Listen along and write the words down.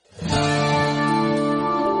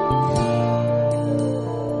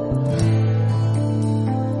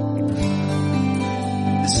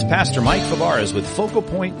Pastor Mike Fabarez with Focal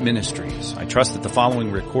Point Ministries. I trust that the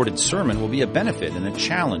following recorded sermon will be a benefit and a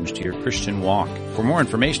challenge to your Christian walk. For more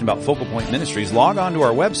information about Focal Point Ministries, log on to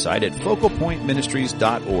our website at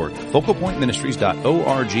focalpointministries.org,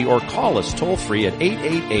 focalpointministries.org, or call us toll free at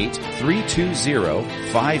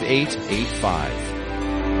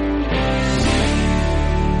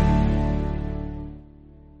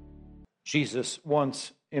 888-320-5885. Jesus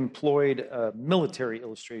once employed a military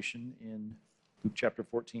illustration in Luke chapter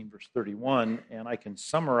 14, verse 31, and I can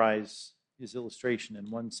summarize his illustration in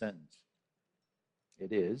one sentence.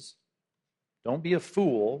 It is, don't be a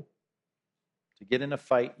fool to get in a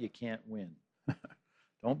fight you can't win.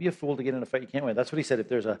 Don't be a fool to get in a fight you can't win. That's what he said. If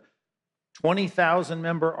there's a 20,000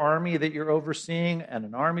 member army that you're overseeing and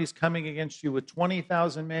an army's coming against you with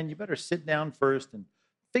 20,000 men, you better sit down first and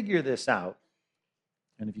figure this out.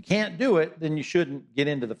 And if you can't do it, then you shouldn't get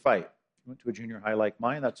into the fight. You went to a junior high like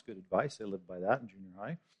mine, that's good advice. I lived by that in junior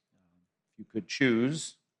high. You could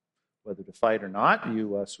choose whether to fight or not.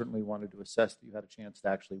 You certainly wanted to assess that you had a chance to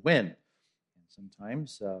actually win. And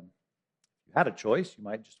sometimes, if you had a choice, you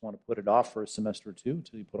might just want to put it off for a semester or two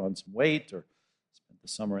until you put on some weight or spent the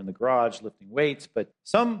summer in the garage lifting weights. But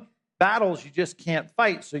some battles you just can't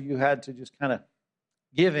fight, so you had to just kind of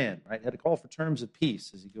give in, right? You had to call for terms of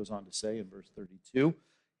peace, as he goes on to say in verse 32.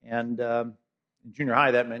 And in junior high,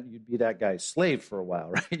 that meant you'd be that guy's slave for a while,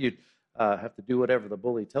 right? You'd have to do whatever the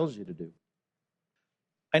bully tells you to do.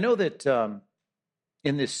 I know that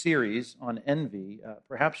in this series on envy,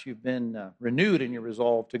 perhaps you've been renewed in your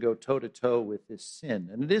resolve to go toe-to-toe with this sin.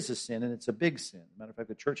 And it is a sin, and it's a big sin. Matter of fact,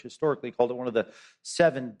 the church historically called it one of the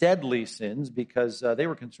 7 deadly sins because they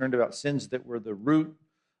were concerned about sins that were the root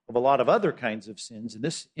of a lot of other kinds of sins. And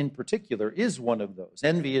this, in particular, is one of those.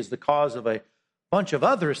 Envy is the cause of a bunch of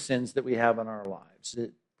other sins that we have in our lives.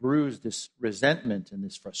 It brews this resentment and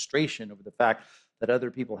this frustration over the fact that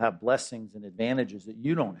other people have blessings and advantages that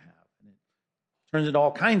you don't have. And it turns into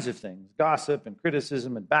all kinds of things, gossip and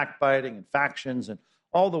criticism and backbiting and factions, and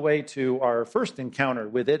all the way to our first encounter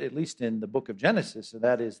with it, at least in the book of Genesis, and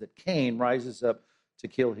that is that Cain rises up to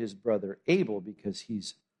kill his brother Abel because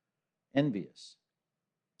he's envious.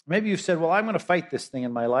 Maybe you've said, well, I'm going to fight this thing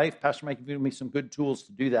in my life. Pastor Mike, you've given me some good tools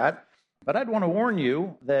to do that. But I'd want to warn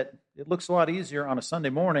you that it looks a lot easier on a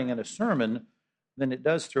Sunday morning in a sermon than it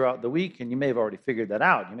does throughout the week, and you may have already figured that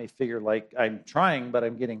out. You may figure, like, I'm trying, but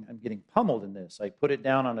I'm getting pummeled in this. I put it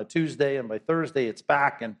down on a Tuesday, and by Thursday it's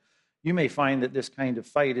back, and you may find that this kind of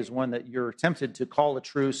fight is one that you're tempted to call a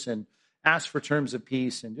truce and ask for terms of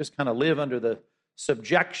peace and just kind of live under the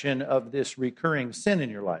subjection of this recurring sin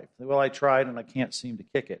in your life. Well, I tried, and I can't seem to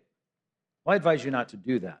kick it. Well, I advise you not to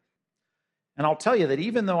do that. And I'll tell you that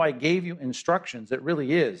even though I gave you instructions, it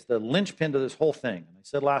really is the linchpin to this whole thing. And I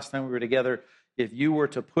said last time we were together, if you were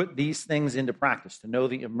to put these things into practice, to know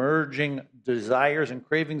the emerging desires and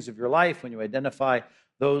cravings of your life, when you identify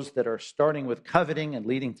those that are starting with coveting and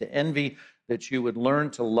leading to envy, that you would learn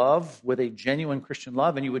to love with a genuine Christian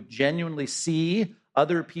love, and you would genuinely see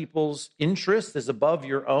other people's interests as above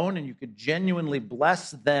your own, and you could genuinely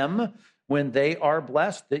bless them when they are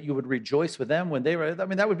blessed, that you would rejoice with them when they were,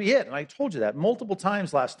 that would be it. And I told you that multiple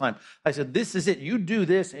times last time. I said, this is it. You do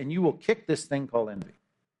this and you will kick this thing called envy.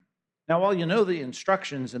 Now, while you know the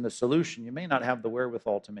instructions and the solution, you may not have the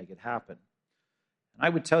wherewithal to make it happen. And I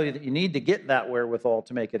would tell you that you need to get that wherewithal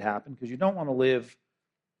to make it happen because you don't want to live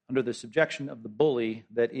under the subjection of the bully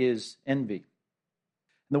that is envy.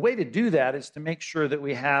 And the way to do that is to make sure that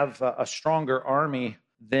we have a stronger army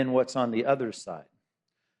than what's on the other side.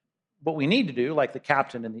 What we need to do, like the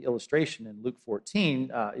captain in the illustration in Luke 14,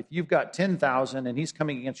 if you've got 10,000 and he's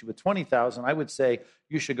coming against you with 20,000, I would say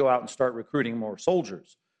you should go out and start recruiting more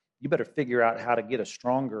soldiers. You better figure out how to get a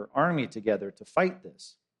stronger army together to fight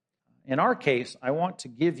this. In our case, I want to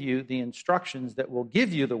give you the instructions that will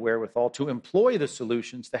give you the wherewithal to employ the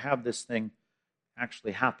solutions to have this thing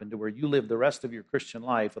actually happen, to where you live the rest of your Christian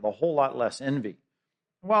life with a whole lot less envy.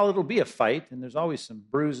 While it'll be a fight, and there's always some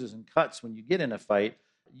bruises and cuts when you get in a fight,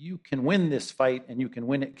 you can win this fight, and you can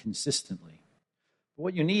win it consistently.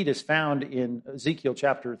 What you need is found in Ezekiel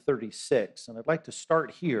chapter 36, and I'd like to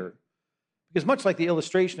start here, because much like the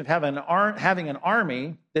illustration of having an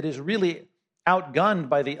army that is really outgunned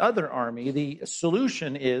by the other army, the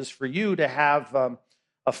solution is for you to have a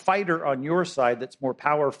fighter on your side that's more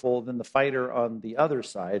powerful than the fighter on the other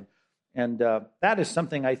side, and that is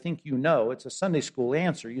something I think you know. It's a Sunday school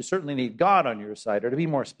answer. You certainly need God on your side, or to be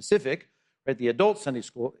more specific, right, the adult Sunday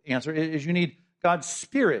school answer is you need God's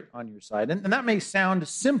Spirit on your side. And that may sound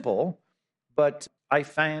simple, but I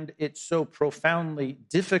find it so profoundly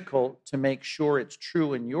difficult to make sure it's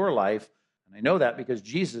true in your life. And I know that because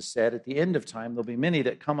Jesus said at the end of time, there'll be many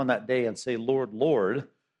that come on that day and say, Lord, Lord,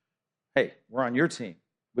 hey, we're on your team.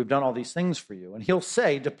 We've done all these things for you. And he'll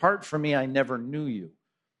say, depart from me, I never knew you.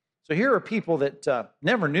 So here are people that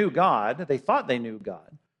never knew God. They thought they knew God.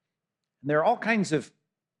 And there are all kinds of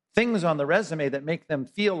things on the resume that make them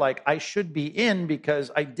feel like I should be in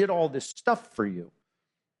because I did all this stuff for you.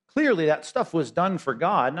 Clearly, that stuff was done for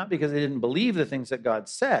God, not because they didn't believe the things that God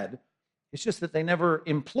said. It's just that they never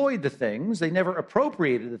employed the things, they never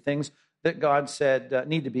appropriated the things that God said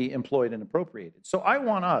need to be employed and appropriated. So I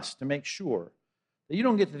want us to make sure that you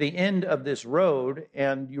don't get to the end of this road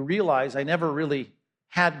and you realize I never really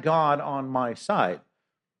had God on my side.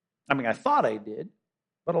 I mean, I thought I did,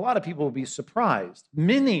 but a lot of people will be surprised.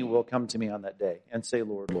 Many will come to me on that day and say,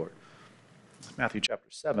 Lord, Lord. Matthew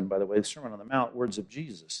chapter 7, by the way, the Sermon on the Mount, words of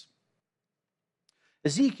Jesus.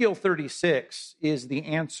 Ezekiel 36 is the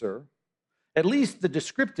answer, at least the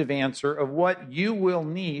descriptive answer of what you will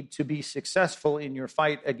need to be successful in your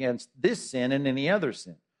fight against this sin and any other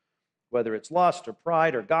sin, whether it's lust or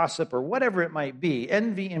pride or gossip or whatever it might be,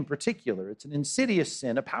 envy in particular. It's an insidious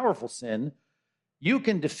sin, a powerful sin. You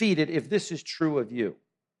can defeat it if this is true of you.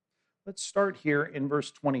 Let's start here in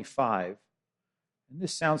verse 25. And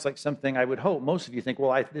this sounds like something I would hope most of you think,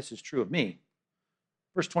 well, this is true of me.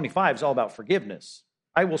 Verse 25 is all about forgiveness.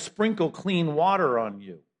 I will sprinkle clean water on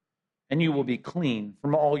you, and you will be clean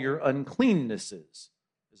from all your uncleannesses,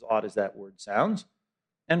 as odd as that word sounds,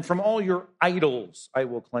 and from all your idols I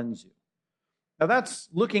will cleanse you. Now that's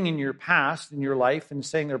looking in your past, in your life, and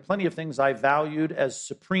saying there are plenty of things I valued as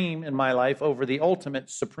supreme in my life over the ultimate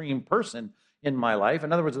supreme person in my life.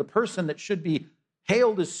 In other words, the person that should be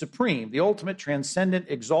hailed as supreme, the ultimate, transcendent,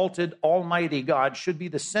 exalted, almighty God should be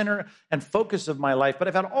the center and focus of my life. But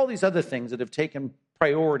I've had all these other things that have taken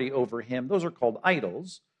priority over him. Those are called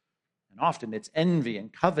idols. And often it's envy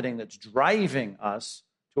and coveting that's driving us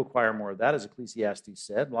to acquire more of that, as Ecclesiastes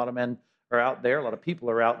said. A lot of men are out there, a lot of people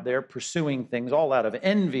are out there pursuing things all out of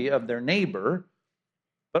envy of their neighbor.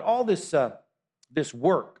 But all this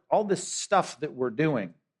work, all this stuff that we're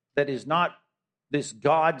doing that is not this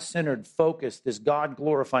God-centered focus, this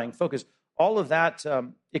God-glorifying focus, all of that,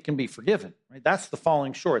 it can be forgiven. Right? That's the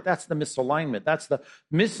falling short. That's the misalignment. That's the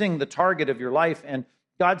missing the target of your life. And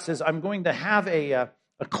God says, I'm going to have a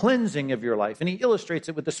cleansing of your life. And he illustrates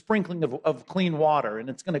it with the sprinkling of clean water, and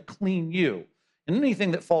it's going to clean you. And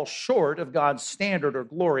anything that falls short of God's standard or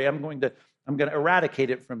glory, I'm going to eradicate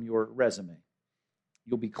it from your resume.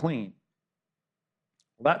 You'll be clean.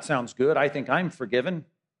 Well, that sounds good. I think I'm forgiven.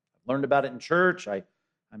 Learned about it in church.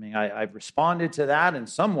 I've responded to that in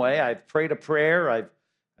some way. I've prayed a prayer.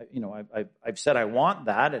 I've said I want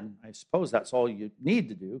that, and I suppose that's all you need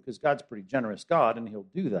to do because God's a pretty generous God, and he'll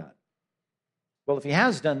do that. Well, if he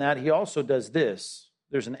has done that, he also does this.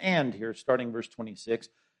 There's an and here, starting verse 26.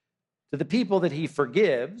 To the people that he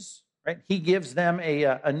forgives, right? He gives them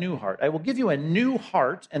a new heart. I will give you a new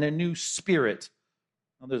heart and a new spirit.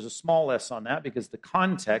 Now, there's a small s on that because the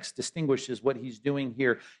context distinguishes what he's doing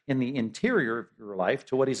here in the interior of your life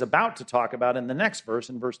to what he's about to talk about in the next verse,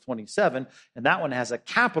 in verse 27. And that one has a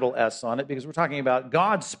capital S on it because we're talking about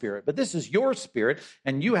God's spirit. But this is your spirit,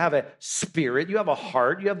 and you have a spirit, you have a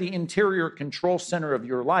heart, you have the interior control center of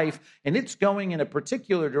your life, and it's going in a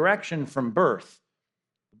particular direction from birth.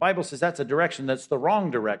 The Bible says that's a direction that's the wrong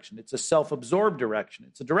direction. It's a self-absorbed direction.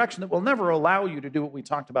 It's a direction that will never allow you to do what we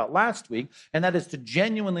talked about last week, and that is to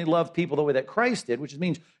genuinely love people the way that Christ did, which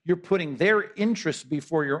means you're putting their interests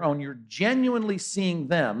before your own. You're genuinely seeing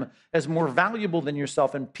them as more valuable than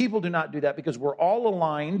yourself, and people do not do that because we're all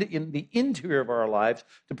aligned in the interior of our lives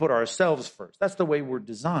to put ourselves first. That's the way we're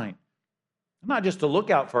designed. Not just to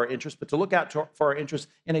look out for our interests, but to look out for our interests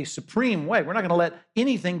in a supreme way. We're not going to let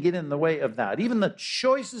anything get in the way of that. Even the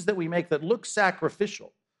choices that we make that look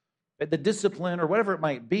sacrificial, the discipline or whatever it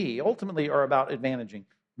might be, ultimately are about advantaging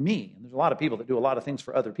me. And there's a lot of people that do a lot of things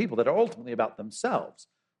for other people that are ultimately about themselves.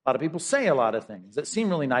 A lot of people say a lot of things that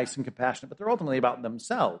seem really nice and compassionate, but they're ultimately about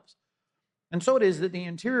themselves. And so it is that the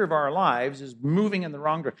interior of our lives is moving in the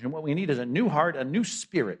wrong direction. What we need is a new heart, a new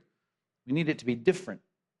spirit. We need it to be different.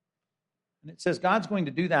 And it says God's going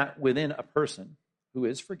to do that within a person who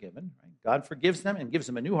is forgiven. Right? God forgives them and gives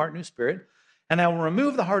them a new heart, new spirit. And I will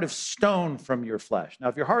remove the heart of stone from your flesh. Now,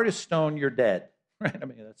 if your heart is stone, you're dead. Right? I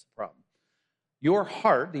mean, that's the problem. Your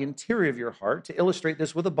heart, the interior of your heart, to illustrate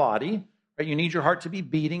this with a body, right? You need your heart to be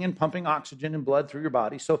beating and pumping oxygen and blood through your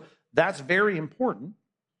body. So that's very important.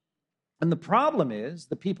 And the problem is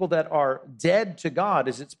the people that are dead to God,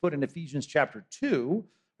 as it's put in Ephesians chapter 2,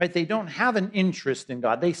 right? They don't have an interest in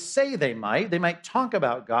God. They say they might talk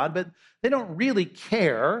about God, but they don't really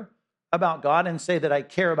care about God and say that I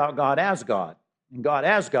care about God as God. And God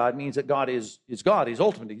as God means that God is God. He's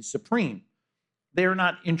ultimate. He's supreme. They're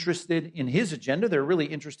not interested in his agenda. They're really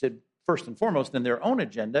interested first and foremost in their own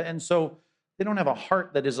agenda. And so they don't have a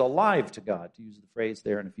heart that is alive to God, to use the phrase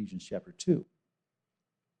there in Ephesians chapter 2.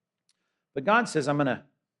 But God says, I'm going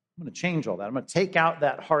to change all that. I'm going to take out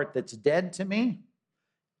that heart that's dead to me,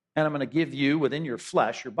 and I'm going to give you, within your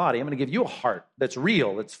flesh, your body, I'm going to give you a heart that's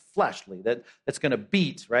real, that's fleshly, that's going to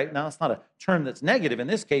beat, right? Now, it's not a term that's negative. In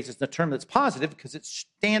this case, it's a term that's positive because it's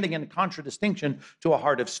standing in contradistinction to a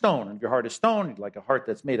heart of stone. And if your heart is stone, you'd like a heart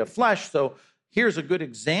that's made of flesh. So here's a good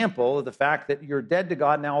example of the fact that you're dead to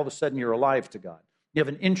God, now all of a sudden you're alive to God. You have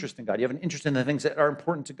an interest in God. You have an interest in the things that are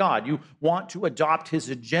important to God. You want to adopt his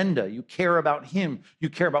agenda. You care about him. You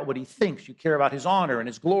care about what he thinks. You care about his honor and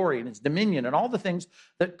his glory and his dominion and all the things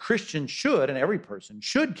that Christians should and every person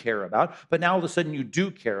should care about. But now all of a sudden you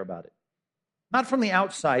do care about it. Not from the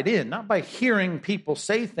outside in, not by hearing people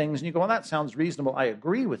say things and you go, well, that sounds reasonable. I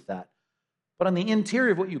agree with that. But on the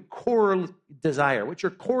interior of what you core desire, what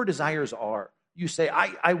your core desires are, you say,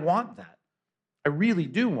 I want that. I really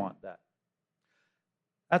do want that.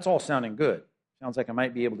 That's all sounding good. Sounds like I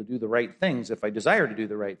might be able to do the right things if I desire to do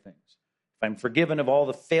the right things. If I'm forgiven of all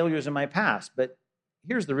the failures in my past. But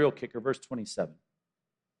here's the real kicker, verse 27.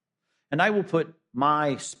 And I will put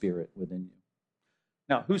my spirit within you.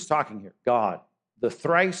 Now, who's talking here? God, the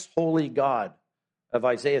thrice holy God of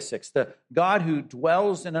Isaiah 6, the God who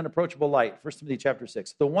dwells in unapproachable light, 1 Timothy chapter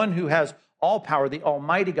 6, the one who has all power, the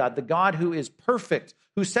almighty God, the God who is perfect,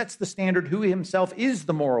 who sets the standard, who himself is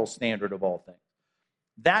the moral standard of all things.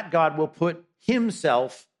 That God will put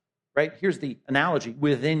himself, right, here's the analogy,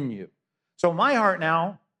 within you. So my heart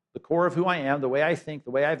now, the core of who I am, the way I think,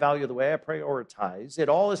 the way I value, the way I prioritize, it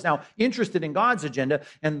all is now interested in God's agenda,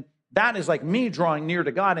 and that is like me drawing near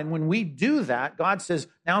to God. And when we do that, God says,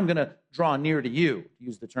 now I'm going to draw near to you, to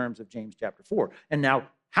use the terms of James chapter 4. And now,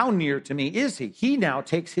 how near to me is he? He now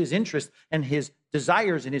takes his interest and his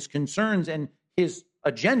desires and his concerns and his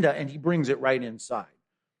agenda, and he brings it right inside.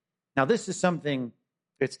 Now, this is something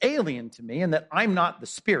it's alien to me in that I'm not the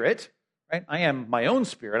spirit, right? I am my own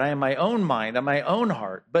spirit. I am my own mind. I'm my own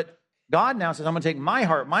heart. But God now says, I'm going to take my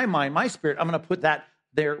heart, my mind, my spirit. I'm going to put that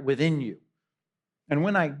there within you. And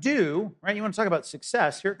when I do, right, you want to talk about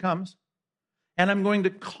success, here it comes. And I'm going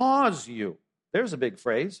to cause you, there's a big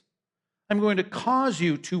phrase. I'm going to cause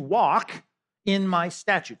you to walk in my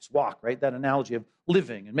statutes. Walk, right? That analogy of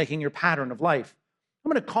living and making your pattern of life.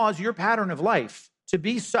 I'm going to cause your pattern of life to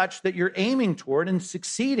be such that you're aiming toward and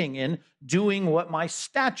succeeding in doing what my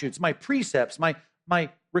statutes, my precepts, my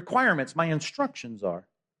requirements, my instructions are.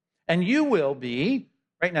 And you will be,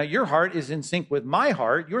 right now, your heart is in sync with my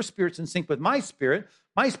heart. Your spirit's in sync with my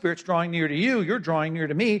spirit's drawing near to you. You're drawing near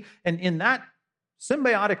to me. And in that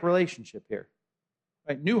symbiotic relationship here,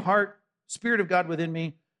 right, new heart, Spirit of God within me,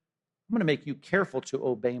 I'm going to make you careful to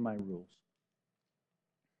obey my rules.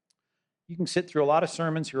 You can sit through a lot of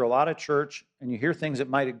sermons, hear a lot of church, and you hear things that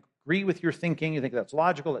might agree with your thinking. You think that's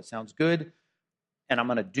logical, that sounds good, and I'm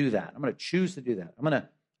going to do that. I'm going to choose to do that. I'm going to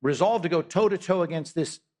resolve to go toe-to-toe against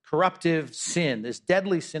this corruptive sin, this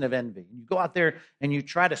deadly sin of envy. You go out there and you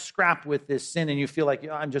try to scrap with this sin, and you feel like,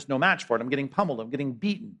 I'm just no match for it. I'm getting pummeled. I'm getting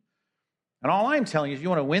beaten. And all I'm telling you is you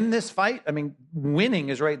want to win this fight? I mean, winning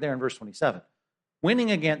is right there in verse 27.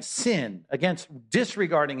 Winning against sin, against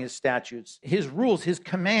disregarding his statutes, his rules, his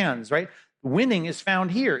commands, right? Winning is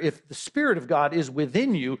found here. If the Spirit of God is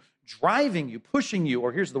within you, driving you, pushing you,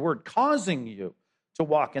 or here's the word, causing you to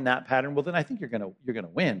walk in that pattern, well, then I think you're going to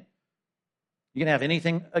win. You going to have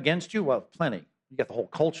anything against you? Well, plenty. You got the whole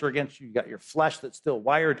culture against you. You got your flesh that's still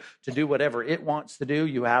wired to do whatever it wants to do.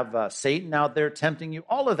 You have Satan out there tempting you.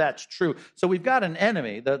 All of that's true. So we've got an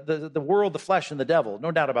enemy, the world, the flesh, and the devil.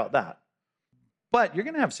 No doubt about that. But you're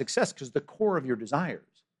going to have success because the core of your desires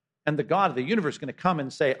and the God of the universe is going to come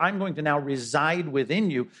and say, I'm going to now reside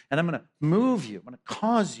within you, and I'm going to move you. I'm going to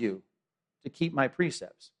cause you to keep my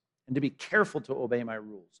precepts and to be careful to obey my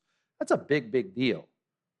rules. That's a big, big deal.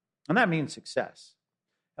 And that means success.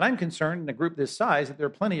 And I'm concerned in a group this size that there are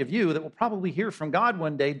plenty of you that will probably hear from God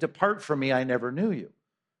one day, depart from me, I never knew you.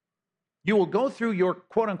 You will go through your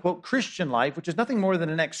quote-unquote Christian life, which is nothing more than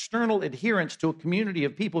an external adherence to a community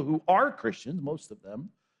of people who are Christians, most of them,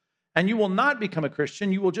 and you will not become a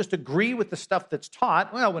Christian. You will just agree with the stuff that's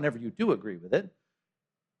taught, well, whenever you do agree with it.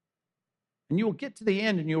 And you will get to the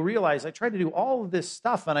end and you'll realize I tried to do all of this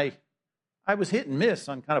stuff and I was hit and miss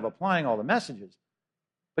on kind of applying all the messages.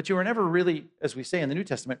 But you were never really, as we say in the New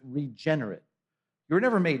Testament, regenerate. You were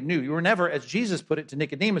never made new. You were never, as Jesus put it to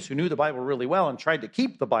Nicodemus, who knew the Bible really well and tried to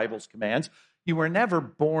keep the Bible's commands, you were never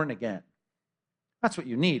born again. That's what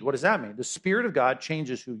you need. What does that mean? The Spirit of God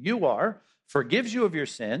changes who you are, forgives you of your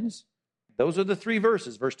sins. Those are the three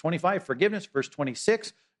verses. Verse 25, forgiveness. Verse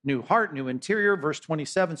 26, new heart, new interior. Verse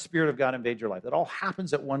 27, Spirit of God invade your life. That all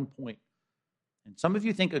happens at one point. And some of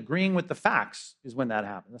you think agreeing with the facts is when that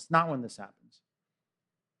happens. That's not when this happens.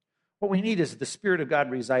 What we need is the Spirit of God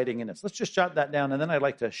residing in us. Let's just jot that down, and then I'd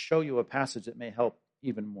like to show you a passage that may help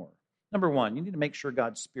even more. Number one, you need to make sure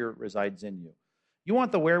God's Spirit resides in you. You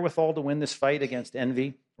want the wherewithal to win this fight against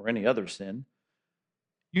envy or any other sin,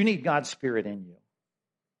 you need God's Spirit in you.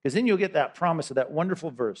 Because then you'll get that promise of that wonderful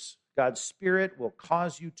verse. God's Spirit will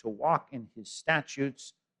cause you to walk in his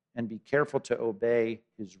statutes and be careful to obey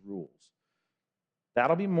his rules.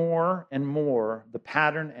 That'll be more and more the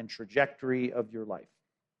pattern and trajectory of your life.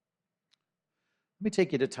 Let me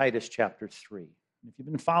take you to Titus chapter 3. If you've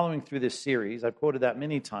been following through this series, I've quoted that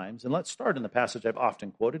many times. And let's start in the passage I've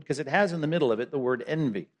often quoted because it has in the middle of it the word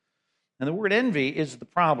envy. And the word envy is the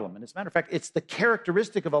problem. And as a matter of fact, it's the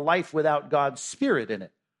characteristic of a life without God's Spirit in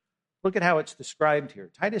it. Look at how it's described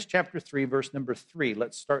here. Titus chapter 3, verse number 3.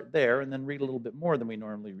 Let's start there and then read a little bit more than we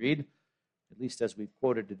normally read, at least as we've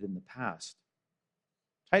quoted it in the past.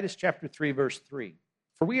 Titus chapter 3, verse 3.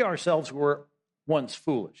 For we ourselves were once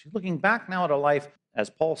foolish. He's looking back now at a life, as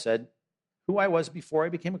Paul said, who I was before I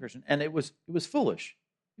became a Christian. And it was foolish.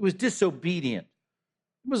 It was disobedient.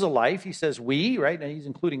 It was a life, he says, we, right? And he's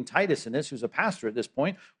including Titus in this, who's a pastor at this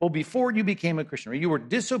point. Well, before you became a Christian, you were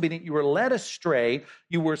disobedient, you were led astray,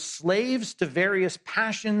 you were slaves to various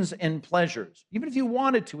passions and pleasures. Even if you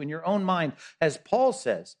wanted to in your own mind, as Paul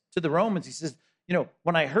says to the Romans, he says,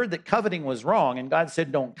 when I heard that coveting was wrong and God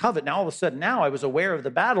said, don't covet, now all of a sudden now I was aware of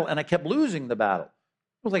the battle and I kept losing the battle.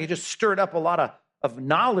 It was like it just stirred up a lot of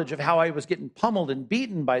knowledge of how I was getting pummeled and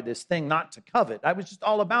beaten by this thing not to covet. I was just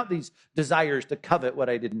all about these desires to covet what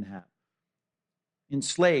I didn't have.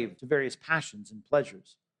 Enslaved to various passions and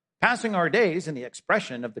pleasures. Passing our days in the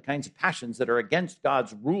expression of the kinds of passions that are against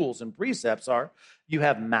God's rules and precepts are, you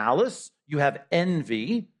have malice, you have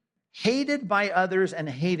envy, hated by others and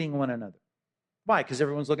hating one another. Why? Because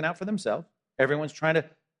everyone's looking out for themselves. Everyone's trying to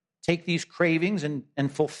take these cravings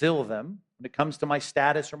and fulfill them. When it comes to my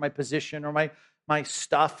status or my position or my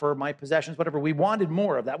stuff or my possessions, whatever, we wanted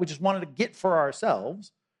more of that. We just wanted to get for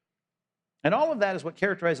ourselves. And all of that is what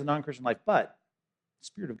characterizes a non-Christian life. But the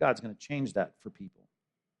Spirit of God is going to change that for people.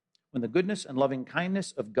 When the goodness and loving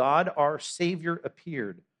kindness of God, our Savior,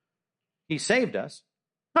 appeared, he saved us,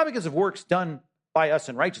 not because of works done by us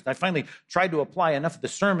in righteousness. I finally tried to apply enough of the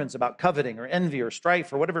sermons about coveting or envy or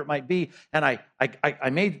strife or whatever it might be, and I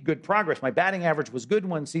made good progress. My batting average was good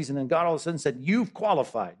one season, and God all of a sudden said, you've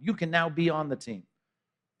qualified. You can now be on the team.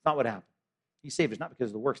 It's not what happened. He saved us not because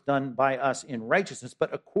of the works done by us in righteousness,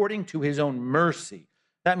 but according to his own mercy.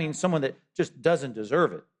 That means someone that just doesn't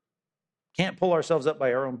deserve it. Can't pull ourselves up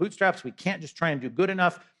by our own bootstraps. We can't just try and do good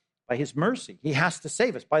enough. By his mercy, he has to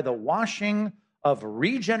save us by the washing of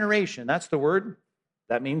regeneration. That's the word.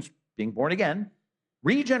 That means being born again.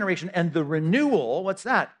 Regeneration and the renewal. What's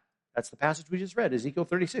that? That's the passage we just read, Ezekiel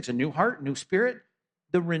 36. A new heart, new spirit.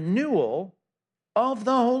 The renewal of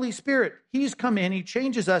the Holy Spirit. He's come in. He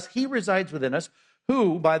changes us. He resides within us.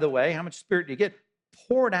 Who, by the way, how much spirit do you get?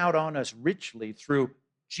 Poured out on us richly through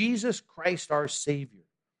Jesus Christ our Savior.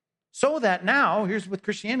 So that now, here's what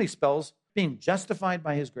Christianity spells, being justified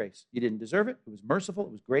by his grace. You didn't deserve it. It was merciful.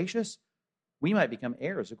 It was gracious. We might become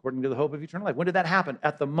heirs according to the hope of eternal life. When did that happen?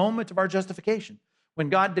 At the moment of our justification, when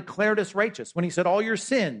God declared us righteous, when he said, all your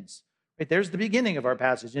sins, right? There's the beginning of our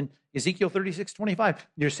passage in Ezekiel 36:25.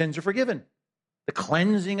 Your sins are forgiven. The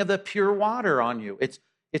cleansing of the pure water on you. It's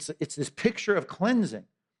this picture of cleansing,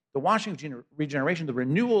 the washing of regeneration, the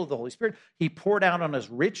renewal of the Holy Spirit. He poured out on us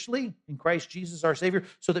richly in Christ Jesus our Savior,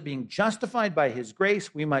 so that being justified by his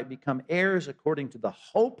grace, we might become heirs according to the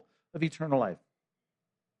hope of eternal life.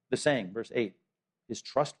 The saying, verse 8, is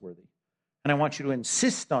trustworthy. And I want you to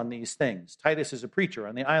insist on these things. Titus is a preacher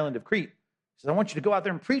on the island of Crete. He says, I want you to go out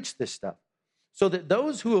there and preach this stuff so that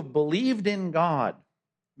those who have believed in God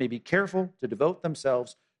may be careful to devote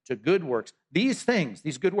themselves to good works. These things,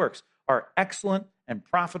 these good works, are excellent and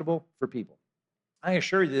profitable for people. I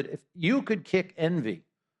assure you that if you could kick envy,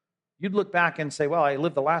 you'd look back and say, well, I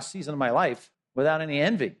lived the last season of my life without any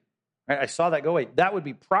envy. I saw that go away. That would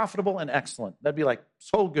be profitable and excellent. That'd be like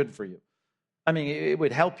so good for you. I mean, it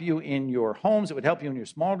would help you in your homes. It would help you in your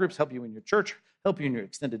small groups, help you in your church, help you in your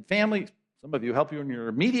extended family. Some of you help you in your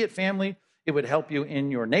immediate family. It would help you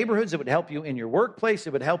in your neighborhoods. It would help you in your workplace.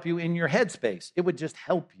 It would help you in your headspace. It would just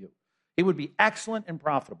help you. It would be excellent and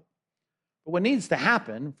profitable. But what needs to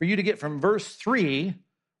happen for you to get from verse 3,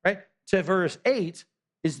 right, to verse 8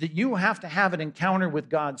 is that you have to have an encounter with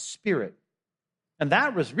God's Spirit. And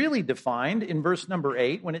that was really defined in verse number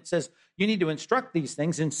 8 when it says you need to instruct these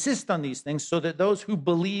things, insist on these things so that those who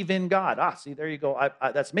believe in God. See, there you go.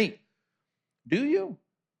 That's me. Do you?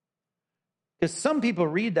 Because some people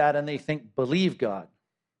read that and they think, believe God.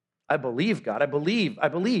 I believe God. I believe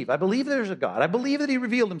there's a God. I believe that he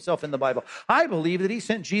revealed himself in the Bible. I believe that he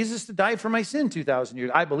sent Jesus to die for my sin 2,000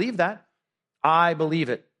 years. I believe that. I believe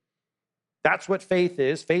it. That's what faith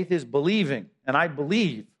is. Faith is believing, and I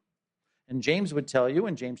believe. And James would tell you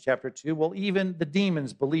in James chapter 2, well, even the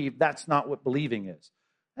demons believe. That's not what believing is.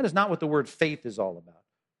 That is not what the word faith is all about.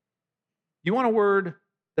 You want a word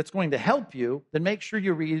that's going to help you, then make sure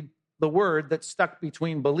you read the word that's stuck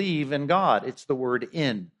between believe and God. It's the word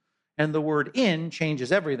in. And the word in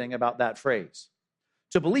changes everything about that phrase.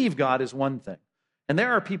 To believe God is one thing. And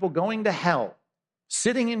there are people going to hell,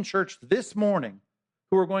 sitting in church this morning,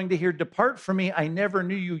 who are going to hear, depart from me, I never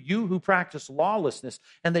knew you, you who practice lawlessness.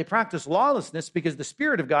 And they practice lawlessness because the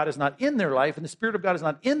Spirit of God is not in their life, and the Spirit of God is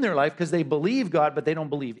not in their life because they believe God, but they don't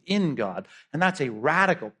believe in God. And that's a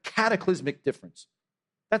radical, cataclysmic difference.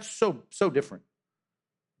 That's so different.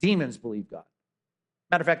 Demons believe God.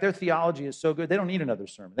 Matter of fact, their theology is so good, they don't need another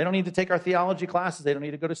sermon. They don't need to take our theology classes. They don't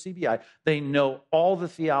need to go to CBI. They know all the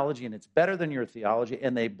theology, and it's better than your theology,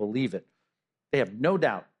 and they believe it. They have no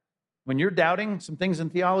doubt. When you're doubting some things in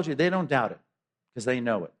theology, they don't doubt it because they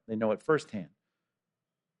know it. They know it firsthand.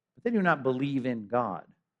 But they do not believe in God.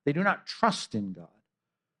 They do not trust in God.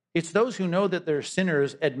 It's those who know that they're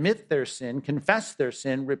sinners, admit their sin, confess their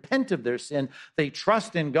sin, repent of their sin. They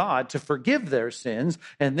trust in God to forgive their sins,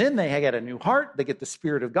 and then they get a new heart. They get the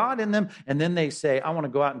Spirit of God in them, and then they say, I want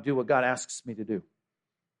to go out and do what God asks me to do,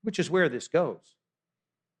 which is where this goes.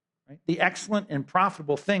 Right? The excellent and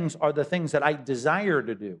profitable things are the things that I desire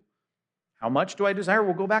to do. How much do I desire?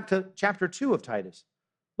 We'll go back to chapter 2 of Titus.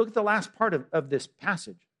 Look at the last part of this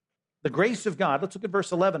passage. The grace of God. Let's look at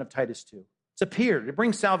verse 11 of Titus 2. It's appeared. It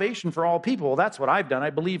brings salvation for all people. Well, that's what I've done. I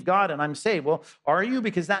believe God and I'm saved. Well, are you?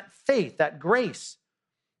 Because that faith, that grace,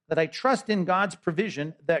 that I trust in God's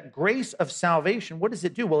provision, that grace of salvation, what does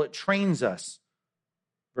it do? Well, it trains us,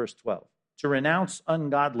 verse 12, to renounce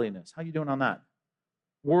ungodliness. How are you doing on that?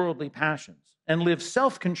 Worldly passions. And live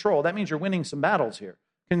self-control. That means you're winning some battles here.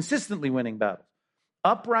 Consistently winning battles.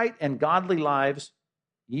 Upright and godly lives,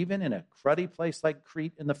 even in a cruddy place like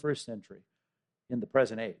Crete in the first century, in the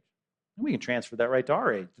present age. And we can transfer that right to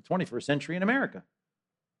our age, the 21st century in America.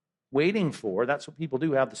 Waiting for, that's what people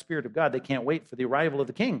do, have the Spirit of God. They can't wait for the arrival of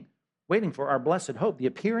the King. Waiting for our blessed hope, the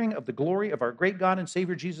appearing of the glory of our great God and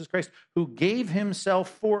Savior Jesus Christ, who gave himself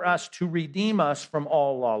for us to redeem us from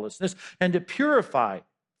all lawlessness and to purify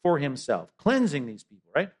for himself, cleansing these people,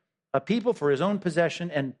 right? A people for his own possession,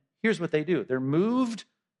 and here's what they do. They're moved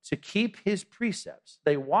to keep his precepts.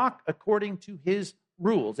 They walk according to his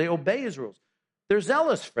rules. They obey his rules. They're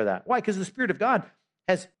zealous for that. Why? Because the Spirit of God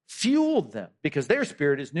has fueled them, because their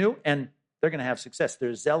spirit is new, and they're going to have success.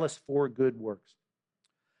 They're zealous for good works.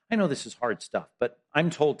 I know this is hard stuff, but I'm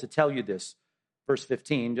told to tell you this. Verse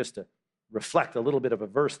 15, just to reflect a little bit of a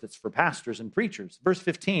verse that's for pastors and preachers. Verse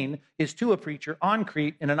 15 is to a preacher on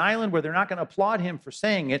Crete in an island where they're not going to applaud him for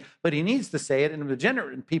saying it, but he needs to say it, and the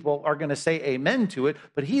regenerate people are going to say amen to it,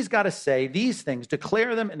 but he's got to say these things,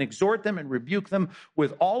 declare them and exhort them and rebuke them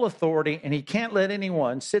with all authority, and he can't let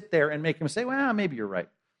anyone sit there and make him say, well, maybe you're right.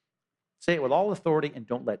 Say it with all authority, and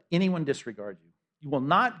don't let anyone disregard you. You will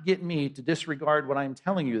not get me to disregard what I'm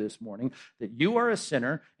telling you this morning, that you are a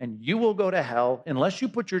sinner and you will go to hell unless you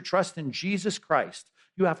put your trust in Jesus Christ.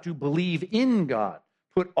 You have to believe in God.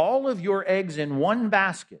 Put all of your eggs in one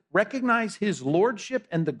basket. Recognize his lordship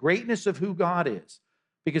and the greatness of who God is,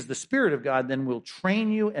 because the Spirit of God then will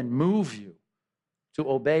train you and move you to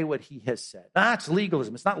obey what he has said. That's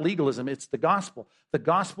legalism. It's not legalism. It's the gospel. The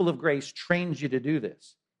gospel of grace trains you to do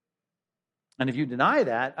this. And if you deny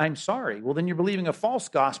that, I'm sorry. Well, then you're believing a false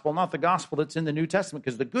gospel, not the gospel that's in the New Testament,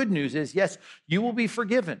 because the good news is, yes, you will be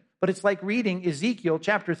forgiven. But it's like reading Ezekiel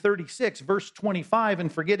chapter 36, verse 25,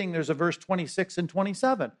 and forgetting there's a verse 26 and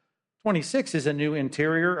 27. 26 is a new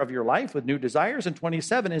interior of your life with new desires, and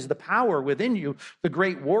 27 is the power within you, the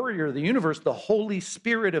great warrior of the universe, the Holy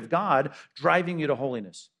Spirit of God driving you to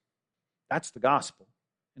holiness. That's the gospel,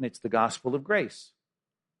 and it's the gospel of grace.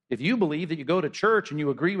 If you believe that you go to church and you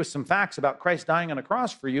agree with some facts about Christ dying on a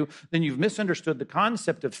cross for you, then you've misunderstood the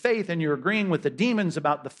concept of faith, and you're agreeing with the demons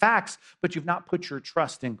about the facts, but you've not put your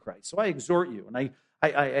trust in Christ. So I exhort you, and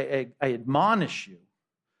I admonish you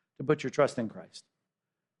to put your trust in Christ.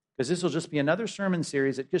 Because this will just be another sermon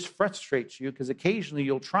series that just frustrates you, because occasionally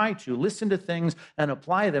you'll try to listen to things and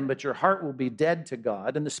apply them, but your heart will be dead to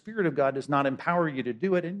God, and the Spirit of God does not empower you to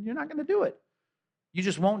do it, and you're not going to do it. You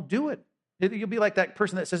just won't do it. You'll be like that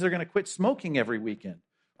person that says they're going to quit smoking every weekend.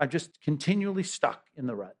 I'm just continually stuck in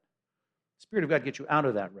the rut. The Spirit of God gets you out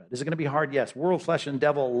of that rut. Is it going to be hard? Yes. World, flesh, and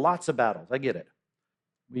devil, lots of battles. I get it.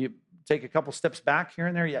 Will you take a couple steps back here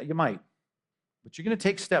and there? Yeah, you might. But you're going to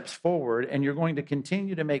take steps forward, and you're going to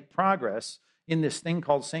continue to make progress in this thing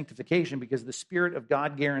called sanctification because the Spirit of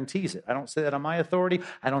God guarantees it. I don't say that on my authority.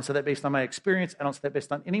 I don't say that based on my experience. I don't say that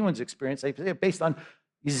based on anyone's experience. I say it based on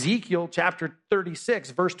Ezekiel chapter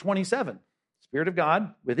 36, verse 27. Spirit of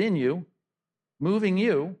God within you, moving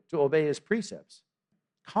you to obey his precepts,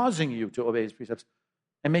 causing you to obey his precepts,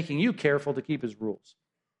 and making you careful to keep his rules.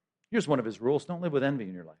 Here's one of his rules. Don't live with envy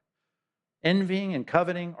in your life. Envying and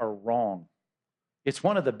coveting are wrong. It's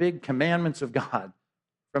one of the big commandments of God.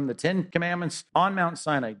 From the 10 commandments on Mount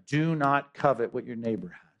Sinai, do not covet what your neighbor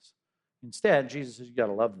has. Instead, Jesus says you got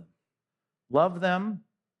to love them. Love them,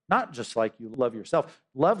 not just like you love yourself.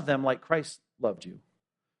 Love them like Christ loved you.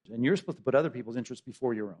 And you're supposed to put other people's interests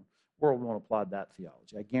before your own. The world won't applaud that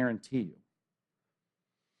theology. I guarantee you.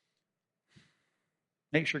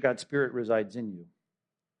 Make sure God's Spirit resides in you.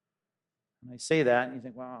 And I say that, and you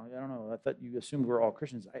think, wow, I don't know. I thought you assumed we're all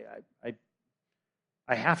Christians.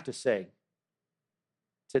 I have to say,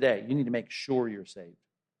 today, you need to make sure you're saved,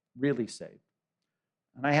 really saved.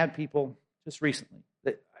 And I had people just recently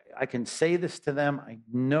that I can say this to them. I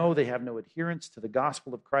know they have no adherence to the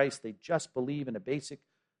gospel of Christ. They just believe in a basic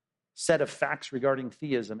set of facts regarding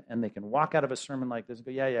theism, and they can walk out of a sermon like this and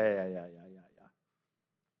go, yeah.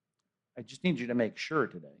 I just need you to make sure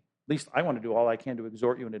today. At least I want to do all I can to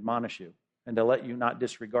exhort you and admonish you and to let you not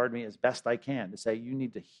disregard me as best I can, to say you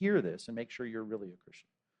need to hear this and make sure you're really a Christian.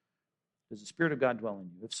 Does the Spirit of God dwell in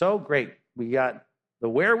you? If so, great. We got the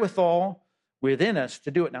wherewithal within us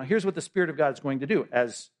to do it. Now, here's what the Spirit of God is going to do.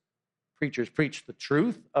 As preachers preach the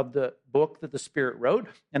truth of the book that the Spirit wrote,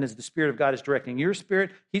 and as the Spirit of God is directing your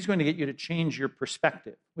spirit, he's going to get you to change your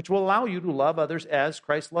perspective, which will allow you to love others as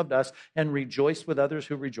Christ loved us and rejoice with others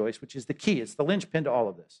who rejoice, which is the key. It's the linchpin to all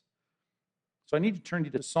of this. So I need to turn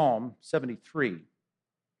you to Psalm 73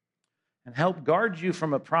 and help guard you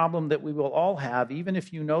from a problem that we will all have, even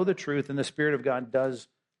if you know the truth and the Spirit of God does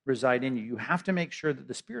reside in you. You have to make sure that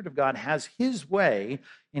the Spirit of God has his way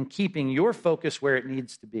in keeping your focus where it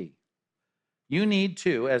needs to be. You need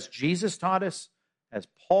to, as Jesus taught us, as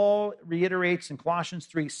Paul reiterates in Colossians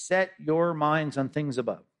 3, set your minds on things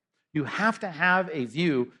above. You have to have a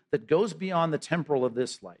view that goes beyond the temporal of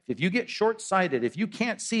this life. If you get short-sighted, if you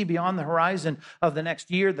can't see beyond the horizon of the next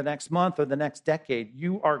year, the next month, or the next decade,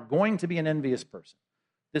 you are going to be an envious person.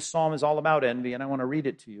 This psalm is all about envy, and I want to read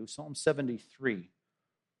it to you. Psalm 73.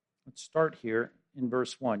 Let's start here in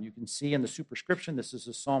verse 1. You can see in the superscription, this is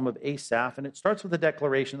a psalm of Asaph, and it starts with a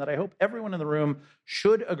declaration that I hope everyone in the room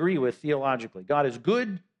should agree with theologically. God is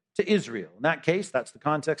good to Israel. In that case, that's the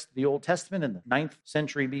context of the Old Testament in the 9th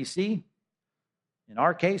century BC. In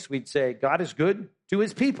our case, we'd say God is good to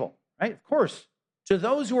his people, right? Of course, to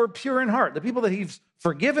those who are pure in heart, the people that he's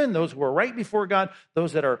forgiven, those who are right before God,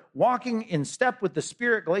 those that are walking in step with the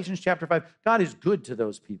Spirit. Galatians chapter 5, God is good to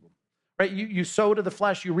those people. Right? You sow to the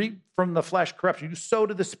flesh, you reap from the flesh corruption. You sow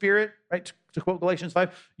to the Spirit, right? To quote Galatians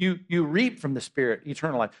 5, you reap from the Spirit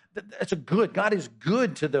eternal life. That's a good. God is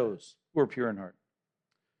good to those who are pure in heart.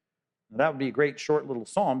 Now, that would be a great short little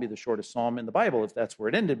psalm, be the shortest psalm in the Bible if that's where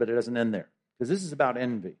it ended, but it doesn't end there. Because this is about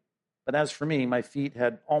envy. But as for me, my feet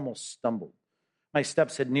had almost stumbled. My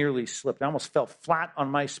steps had nearly slipped. I almost fell flat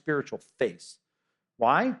on my spiritual face.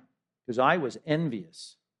 Why? Because I was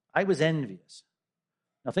envious. I was envious.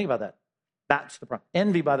 Now think about that. That's the problem.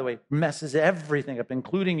 Envy, by the way, messes everything up,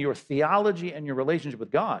 including your theology and your relationship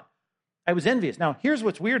with God. I was envious. Now, here's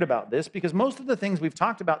what's weird about this, because most of the things we've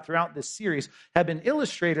talked about throughout this series have been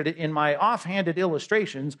illustrated in my offhanded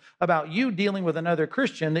illustrations about you dealing with another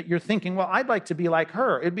Christian that you're thinking, well, I'd like to be like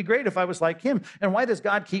her. It'd be great if I was like him. And why does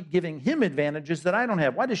God keep giving him advantages that I don't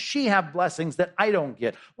have? Why does she have blessings that I don't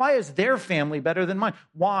get? Why is their family better than mine?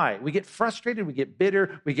 Why? We get frustrated, we get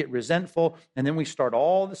bitter, we get resentful, and then we start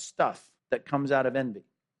all the stuff that comes out of envy.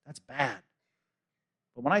 That's bad.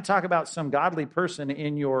 But when I talk about some godly person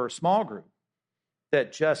in your small group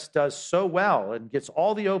that just does so well and gets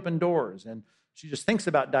all the open doors, and she just thinks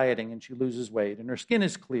about dieting and she loses weight and her skin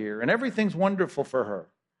is clear and everything's wonderful for her,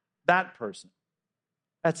 that person,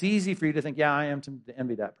 that's easy for you to think, yeah, I am to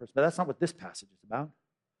envy that person. But that's not what this passage is about.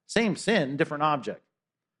 Same sin, different object.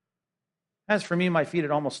 As for me, my feet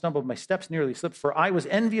had almost stumbled, my steps nearly slipped, for I was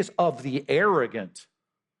envious of the arrogant.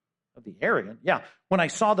 Of the arrogant? Yeah. When I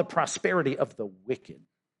saw the prosperity of the wicked.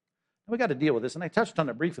 We got to deal with this, and I touched on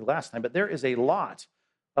it briefly last time, but there is a lot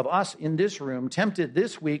of us in this room tempted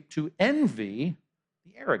this week to envy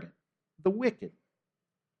the arrogant, the wicked.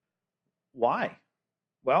 Why?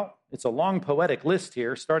 Well, it's a long poetic list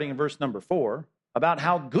here, starting in verse number 4, about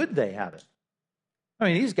how good they have it. I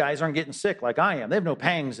mean, these guys aren't getting sick like I am. They have no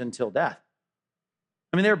pangs until death.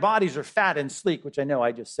 I mean, their bodies are fat and sleek, which I know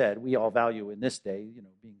I just said we all value in this day,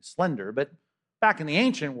 being slender. But back in the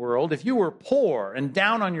ancient world, if you were poor and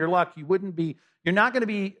down on your luck, you're not going to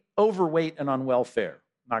be overweight and on welfare.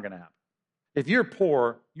 Not going to happen. If you're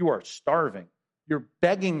poor, you are starving. You're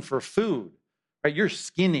begging for food, right? You're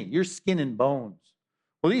skinny. You're skin and bones.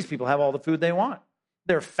 Well, these people have all the food they want.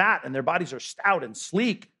 They're fat and their bodies are stout and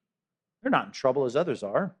sleek. They're not in trouble as others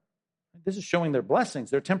are. This is showing their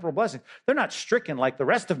blessings, their temporal blessings. They're not stricken like the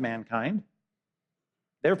rest of mankind.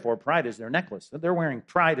 Therefore, pride is their necklace. They're wearing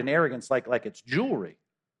pride and arrogance like it's jewelry.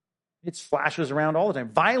 It flashes around all the time.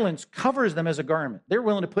 Violence covers them as a garment. They're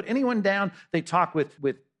willing to put anyone down. They talk with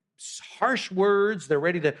harsh words. They're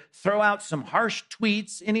ready to throw out some harsh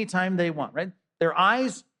tweets anytime they want, right? Their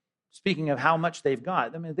eyes, speaking of how much they've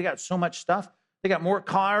got, I mean, they got so much stuff. They got more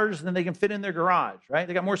cars than they can fit in their garage, right?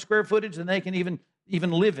 They got more square footage than they can even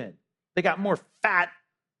live in. They got more fat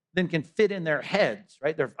than can fit in their heads,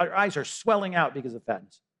 right? Their eyes are swelling out because of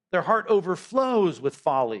fatness. Their heart overflows with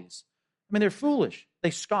follies. I mean, they're foolish. They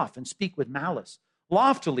scoff and speak with malice.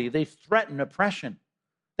 Loftily, they threaten oppression.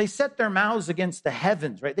 They set their mouths against the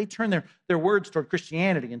heavens, right? They turn their words toward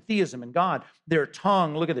Christianity and theism and God. Their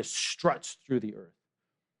tongue, look at this, struts through the earth.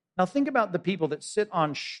 Now think about the people that sit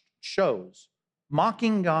on shows,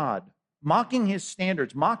 mocking God, mocking his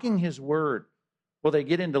standards, mocking his word. Well, they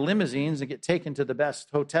get into limousines and get taken to the best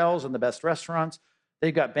hotels and the best restaurants.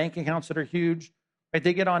 They've got bank accounts that are huge. Right?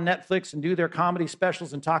 They get on Netflix and do their comedy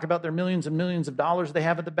specials and talk about their millions and millions of dollars they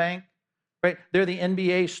have at the bank. Right? They're the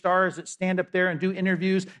NBA stars that stand up there and do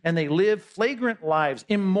interviews, and they live flagrant lives,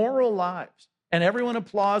 immoral lives. And everyone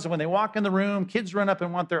applauds, and when they walk in the room, kids run up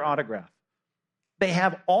and want their autograph. They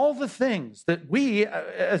have all the things that we,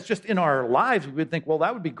 as just in our lives, we would think, well,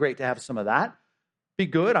 that would be great to have some of that. Be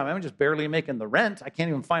good. I mean, I'm just barely making the rent. I can't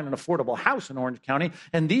even find an affordable house in Orange County.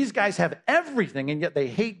 And these guys have everything, and yet they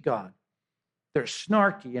hate God. They're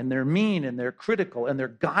snarky, and they're mean, and they're critical, and they're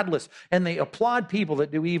godless, and they applaud people that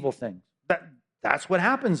do evil things. That's what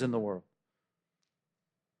happens in the world.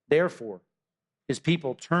 Therefore, his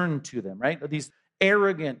people turn to them, right? These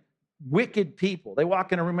arrogant, wicked people. They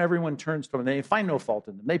walk in a room, everyone turns to them. They find no fault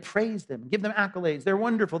in them. They praise them, give them accolades. They're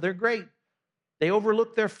wonderful. They're great. They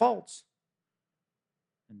overlook their faults.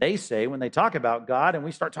 And they say, when they talk about God and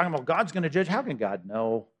we start talking about God's going to judge, how can God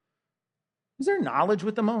know? Is there knowledge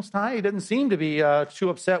with the Most High? He doesn't seem to be too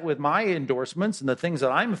upset with my endorsements and the things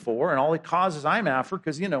that I'm for and all the causes I'm after,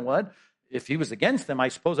 because you know what? If he was against them, I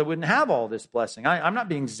suppose I wouldn't have all this blessing. I'm not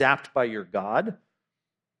being zapped by your God.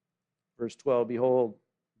 Verse 12, behold,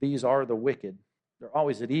 these are the wicked. They're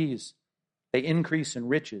always at ease. They increase in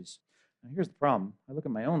riches. Now here's the problem. I look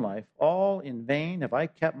at my own life. All in vain have I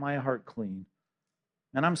kept my heart clean.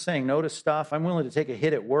 And I'm saying no to stuff. I'm willing to take a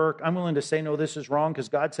hit at work. I'm willing to say, no, this is wrong because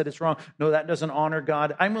God said it's wrong. No, that doesn't honor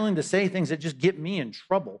God. I'm willing to say things that just get me in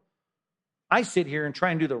trouble. I sit here and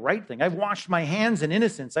try and do the right thing. I've washed my hands in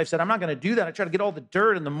innocence. I've said, I'm not going to do that. I try to get all the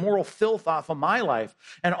dirt and the moral filth off of my life.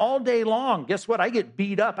 And all day long, guess what? I get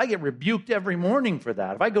beat up. I get rebuked every morning for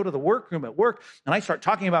that. If I go to the workroom at work and I start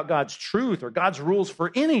talking about God's truth or God's rules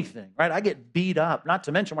for anything, right? I get beat up. Not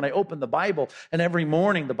to mention when I open the Bible and every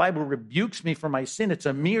morning the Bible rebukes me for my sin. It's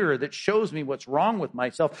a mirror that shows me what's wrong with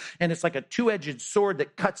myself. And it's like a two-edged sword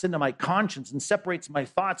that cuts into my conscience and separates my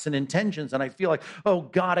thoughts and intentions. And I feel like, oh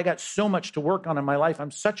God, I got so much to work on in my life. I'm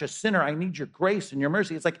such a sinner. I need your grace and your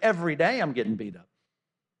mercy. It's like every day I'm getting beat up.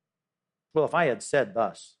 Well, if I had said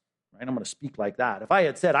thus, right, I'm going to speak like that. If I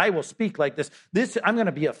had said, I will speak like this, I'm going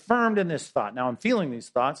to be affirmed in this thought. Now I'm feeling these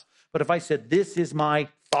thoughts, but if I said, this is my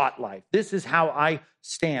thought life, this is how I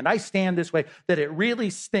stand this way, that it really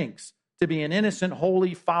stinks to be an innocent,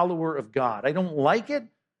 holy follower of God. I don't like it,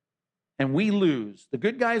 and we lose. The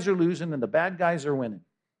good guys are losing and the bad guys are winning.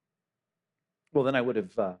 Well, then I would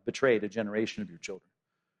have betrayed a generation of your children.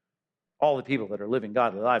 All the people that are living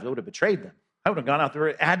godly lives, I would have betrayed them. I would have gone out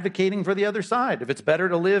there advocating for the other side. If it's better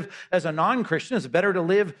to live as a non-Christian, it's better to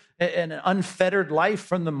live an unfettered life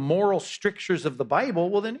from the moral strictures of the Bible,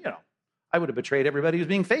 well then, I would have betrayed everybody who's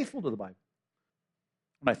being faithful to the Bible.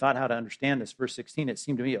 When I thought how to understand this, verse 16, it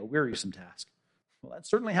seemed to me a wearisome task. Well, that's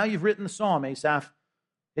certainly how you've written the psalm, Asaph.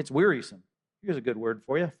 It's wearisome. Here's a good word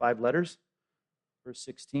for you, 5 letters. Verse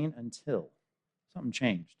 16, until. Something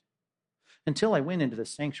changed. Until I went into the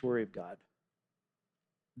sanctuary of God.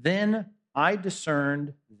 Then I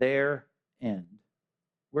discerned their end.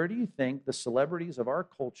 Where do you think the celebrities of our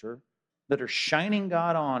culture that are shining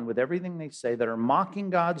God on with everything they say, that are mocking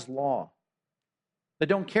God's law, They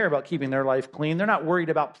don't care about keeping their life clean. They're not worried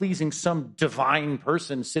about pleasing some divine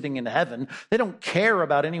person sitting in heaven. They don't care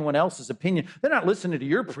about anyone else's opinion. They're not listening to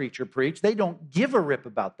your preacher preach. They don't give a rip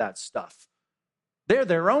about that stuff. They're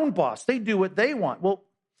their own boss. They do what they want. Well,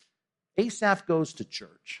 Asaph goes to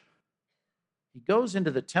church. He goes into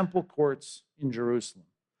the temple courts in Jerusalem.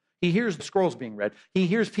 He hears the scrolls being read. He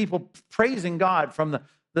hears people praising God from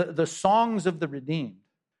the songs of the redeemed.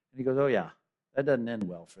 And he goes, oh yeah, that doesn't end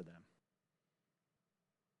well for them.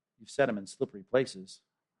 You've set them in slippery places.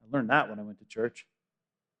 I learned that when I went to church.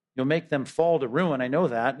 You'll make them fall to ruin. I know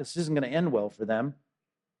that. This isn't going to end well for them.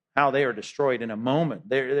 How they are destroyed in a moment.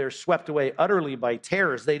 They're swept away utterly by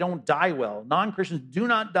terrors. They don't die well. Non-Christians do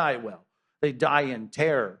not die well. They die in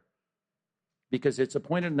terror. Because it's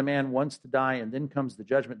appointed a man once to die, and then comes the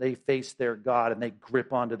judgment. They face their God, and they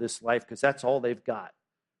grip onto this life because that's all they've got.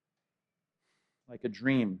 Like a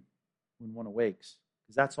dream when one awakes.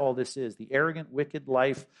 Because that's all this is. The arrogant, wicked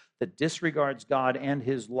life that disregards God and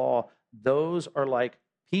his law, those are like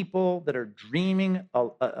people that are dreaming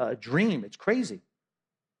a dream. It's crazy.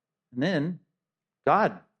 And then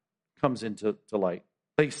God comes into light.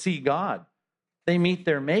 They see God. They meet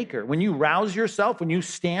their maker. When you rouse yourself, when you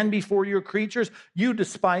stand before your creatures, you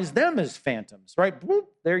despise them as phantoms, right? Boop,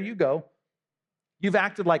 there you go. You've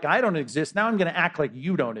acted like I don't exist. Now I'm going to act like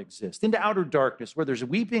you don't exist. Into outer darkness where there's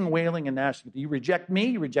weeping, wailing, and gnashing. You reject me.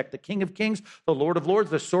 You reject the King of Kings, the Lord of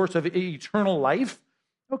Lords, the source of eternal life.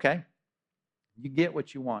 Okay. You get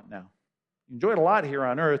what you want now. You enjoyed a lot here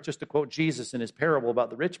on earth, just to quote Jesus in his parable about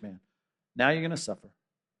the rich man. Now you're going to suffer.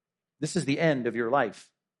 This is the end of your life.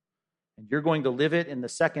 And you're going to live it in the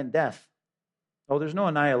second death. Oh, there's no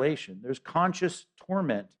annihilation. There's conscious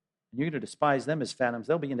torment. And you're going to despise them as phantoms.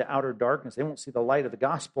 They'll be into outer darkness. They won't see the light of the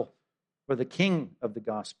gospel or the king of the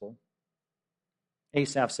gospel.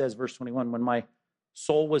 Asaph says, verse 21, when my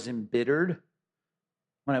soul was embittered,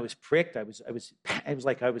 when I was pricked, it was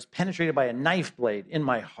like I was penetrated by a knife blade in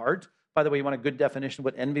my heart. By the way, you want a good definition of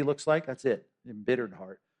what envy looks like? That's it, an embittered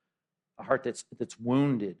heart. A heart that's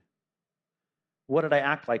wounded. What did I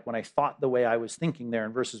act like when I thought the way I was thinking there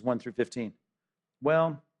in verses 1 through 15?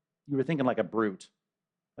 Well, you were thinking like a brute,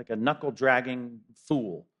 like a knuckle-dragging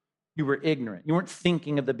fool. You were ignorant. You weren't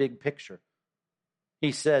thinking of the big picture.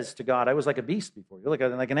 He says to God, I was like a beast before. You're like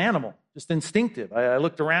an animal, just instinctive. I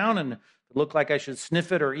looked around and it looked like I should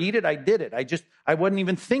sniff it or eat it. I did it. I wasn't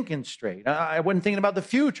even thinking straight. I wasn't thinking about the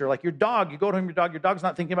future. Like your dog, you go to him, your dog's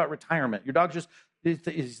not thinking about retirement. Your dog just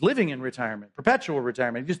is living in retirement, perpetual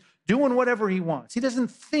retirement. He's just doing whatever he wants. He doesn't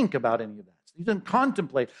think about any of that. He doesn't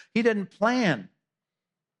contemplate. He doesn't plan.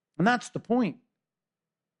 And that's the point.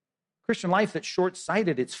 Christian life that's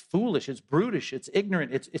short-sighted, it's foolish, it's brutish, it's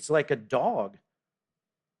ignorant, it's like a dog.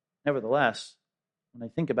 Nevertheless, when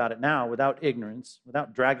I think about it now, without ignorance,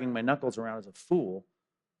 without dragging my knuckles around as a fool,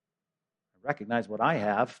 I recognize what I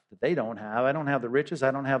have that they don't have. I don't have the riches.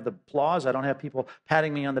 I don't have the applause. I don't have people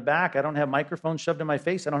patting me on the back. I don't have microphones shoved in my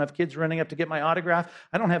face. I don't have kids running up to get my autograph.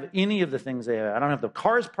 I don't have any of the things they have. I don't have the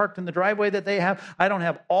cars parked in the driveway that they have. I don't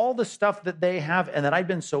have all the stuff that they have and that I've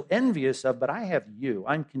been so envious of, but I have you.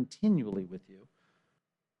 I'm continually with you.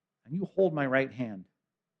 And you hold my right hand.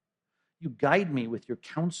 You guide me with your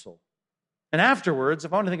counsel. And afterwards,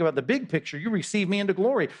 if I want to think about the big picture, you receive me into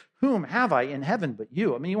glory. Whom have I in heaven but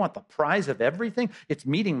you? I mean, you want the prize of everything? It's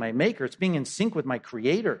meeting my maker. It's being in sync with my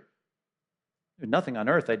creator. There's nothing on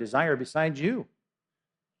earth I desire besides you.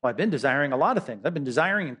 Well, I've been desiring a lot of things. I've been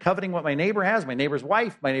desiring and coveting what my neighbor has, my neighbor's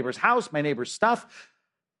wife, my neighbor's house, my neighbor's stuff.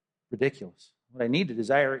 Ridiculous. What I need to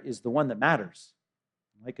desire is the one that matters.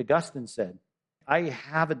 Like Augustine said, I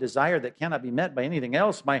have a desire that cannot be met by anything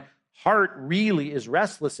else. My heart really is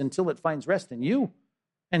restless until it finds rest in you.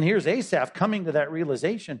 And here's Asaph coming to that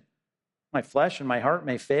realization. My flesh and my heart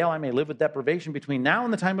may fail. I may live with deprivation between now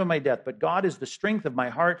and the time of my death, but God is the strength of my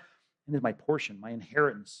heart and is my portion, my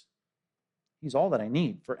inheritance. He's all that I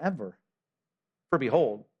need forever. For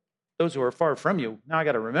behold, those who are far from you, now I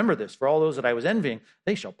got to remember this, for all those that I was envying,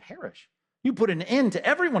 they shall perish. You put an end to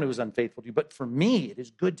everyone who is unfaithful to you, but for me it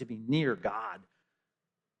is good to be near God.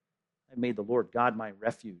 I made the Lord God my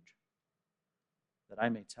refuge, that I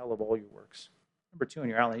may tell of all your works. Number 2 in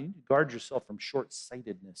your outline, you need to guard yourself from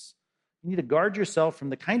short-sightedness. You need to guard yourself from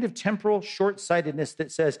the kind of temporal short-sightedness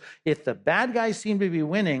that says, if the bad guys seem to be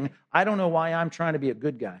winning, I don't know why I'm trying to be a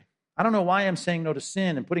good guy. I don't know why I'm saying no to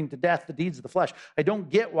sin and putting to death the deeds of the flesh. I don't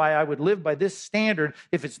get why I would live by this standard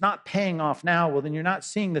if it's not paying off now. Well, then you're not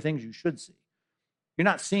seeing the things you should see. You're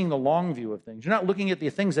not seeing the long view of things. You're not looking at the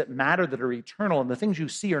things that matter that are eternal, and the things you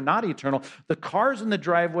see are not eternal. The cars in the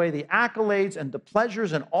driveway, the accolades and the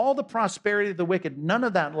pleasures and all the prosperity of the wicked, none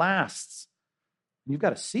of that lasts. You've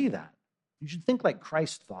got to see that. You should think like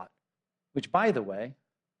Christ thought, which, by the way,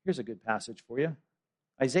 here's a good passage for you.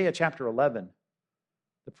 Isaiah chapter 11.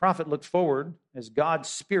 The prophet looked forward as God's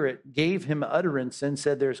Spirit gave him utterance and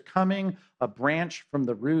said, there's coming a branch from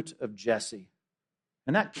the root of Jesse.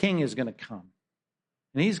 And that king is going to come.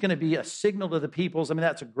 And he's going to be a signal to the peoples. I mean,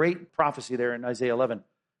 that's a great prophecy there in Isaiah 11.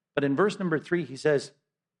 But in verse number 3, he says,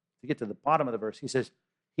 to get to the bottom of the verse, he says,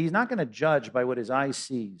 he's not going to judge by what his eye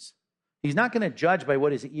sees. He's not going to judge by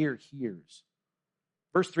what his ear hears.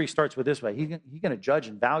 Verse 3 starts with this way. He's going to judge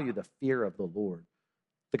and value the fear of the Lord.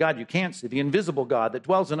 The God you can't see, the invisible God that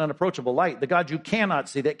dwells in unapproachable light, the God you cannot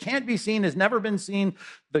see, that can't be seen, has never been seen,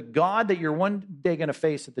 the God that you're one day going to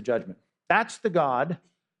face at the judgment. That's the God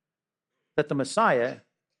that the Messiah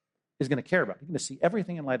is going to care about. He's going to see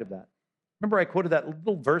everything in light of that. Remember I quoted that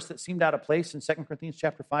little verse that seemed out of place in 2 Corinthians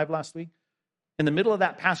chapter 5 last week? In the middle of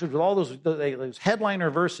that passage with all those headliner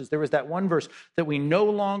verses, there was that one verse that we no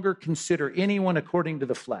longer consider anyone according to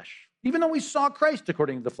the flesh, even though we saw Christ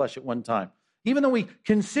according to the flesh at one time. Even though we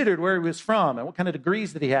considered where he was from and what kind of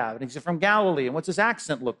degrees did he have, and he's from Galilee, and what's his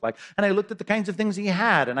accent look like, and I looked at the kinds of things he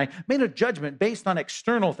had, and I made a judgment based on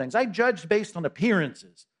external things. I judged based on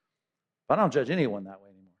appearances, but I don't judge anyone that way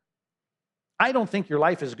anymore. I don't think your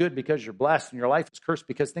life is good because you're blessed and your life is cursed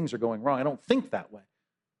because things are going wrong. I don't think that way.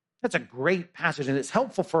 That's a great passage, and it's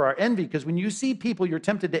helpful for our envy, because when you see people you're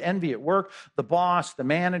tempted to envy at work, the boss, the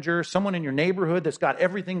manager, someone in your neighborhood that's got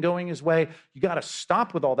everything going his way, you got to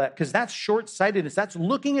stop with all that, because that's short-sightedness. That's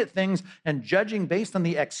looking at things and judging based on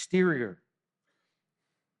the exterior.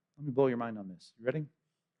 Let me blow your mind on this. You ready?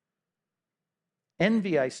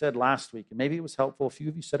 Envy, I said last week, and maybe it was helpful, a few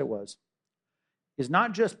of you said it was, is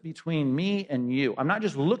not just between me and you. I'm not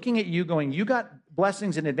just looking at you going, you got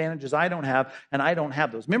blessings and advantages I don't have, and I don't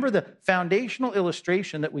have those. Remember, the foundational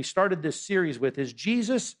illustration that we started this series with is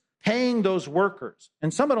Jesus paying those workers.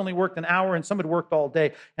 And some had only worked an hour and some had worked all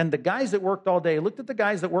day. And the guys that worked all day looked at the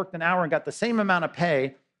guys that worked an hour and got the same amount of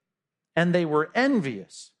pay, and they were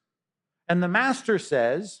envious. And the master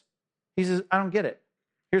says, he says, I don't get it.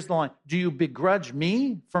 Here's the line. Do you begrudge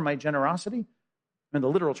me for my generosity? And the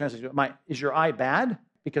literal translation, is your eye bad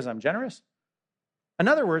because I'm generous? In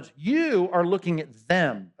other words, you are looking at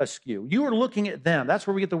them askew. You are looking at them. That's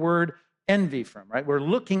where we get the word envy from, right? We're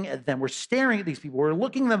looking at them. We're staring at these people. We're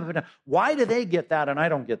looking at them. Why do they get that and I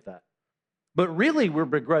don't get that? But really, we're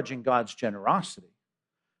begrudging God's generosity.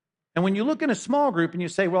 And when you look in a small group and you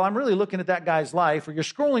say, well, I'm really looking at that guy's life, or you're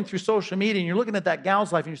scrolling through social media and you're looking at that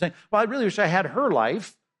gal's life and you're saying, well, I really wish I had her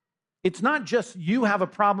life. It's not just you have a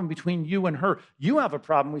problem between you and her. You have a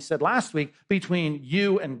problem, we said last week, between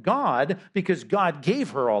you and God, because God gave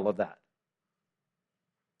her all of that.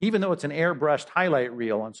 Even though it's an airbrushed highlight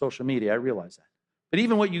reel on social media, I realize that. But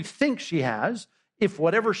even what you think she has, if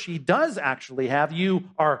whatever she does actually have, you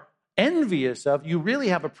are envious of, you really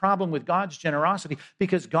have a problem with God's generosity,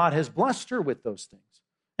 because God has blessed her with those things.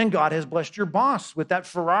 And God has blessed your boss with that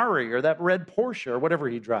Ferrari or that red Porsche or whatever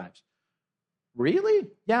he drives. Really?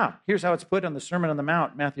 Yeah. Here's how it's put on the Sermon on the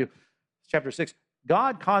Mount, Matthew chapter 6.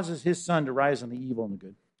 God causes his sun to rise on the evil and the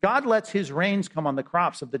good. God lets his rains come on the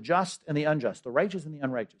crops of the just and the unjust, the righteous and the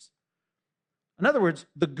unrighteous. In other words,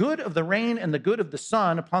 the good of the rain and the good of the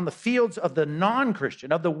sun upon the fields of the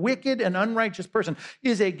non-Christian, of the wicked and unrighteous person,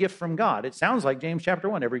 is a gift from God. It sounds like James chapter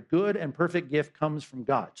 1. Every good and perfect gift comes from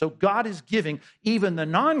God. So God is giving even the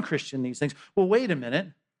non-Christian these things. Well, wait a minute.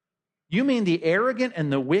 You mean the arrogant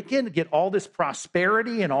and the wicked get all this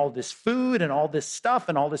prosperity and all this food and all this stuff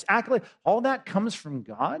and all this accolade? All that comes from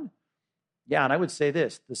God? Yeah, and I would say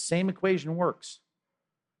this, the same equation works.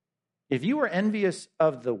 If you are envious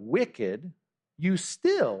of the wicked, you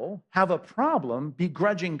still have a problem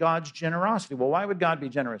begrudging God's generosity. Well, why would God be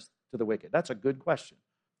generous to the wicked? That's a good question.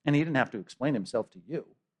 And he didn't have to explain himself to you.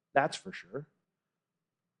 That's for sure.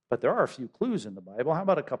 But there are a few clues in the Bible. How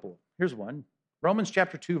about a couple? Here's one. Romans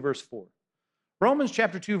chapter 2, verse 4. Romans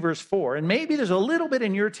chapter 2, verse 4. And maybe there's a little bit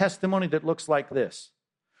in your testimony that looks like this.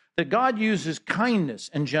 That God uses kindness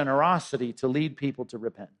and generosity to lead people to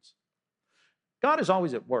repentance. God is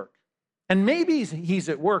always at work. And maybe he's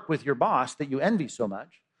at work with your boss that you envy so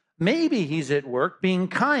much. Maybe he's at work being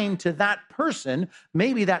kind to that person.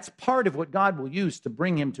 Maybe that's part of what God will use to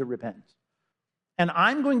bring him to repentance. And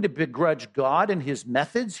I'm going to begrudge God and his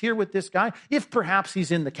methods here with this guy, if perhaps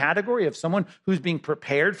he's in the category of someone who's being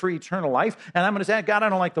prepared for eternal life. And I'm going to say, God, I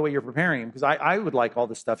don't like the way you're preparing him, because I would like all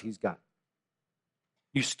the stuff he's got.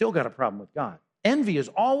 You still got a problem with God. Envy is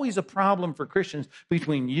always a problem for Christians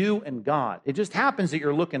between you and God. It just happens that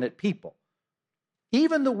you're looking at people.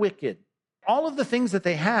 Even the wicked, all of the things that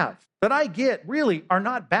they have that I get really are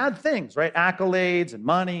not bad things, right? Accolades and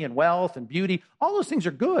money and wealth and beauty. All those things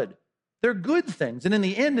are good. They're good things. And in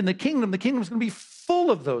the end, in the kingdom is going to be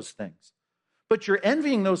full of those things. But you're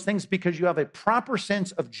envying those things because you have a proper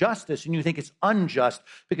sense of justice and you think it's unjust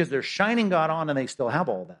because they're shining God on and they still have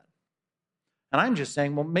all that. And I'm just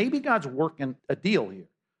saying, well, maybe God's working a deal here.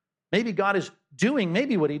 Maybe God is doing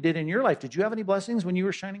maybe what he did in your life. Did you have any blessings when you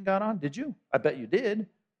were shining God on? Did you? I bet you did.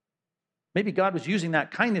 Maybe God was using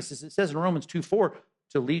that kindness, as it says in Romans 2:4,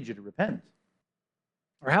 to lead you to repent.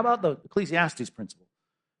 Or how about the Ecclesiastes principle?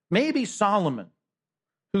 Maybe Solomon,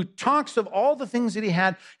 who talks of all the things that he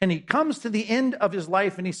had, and he comes to the end of his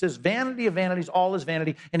life and he says, vanity of vanities, all is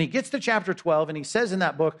vanity. And he gets to chapter 12 and he says in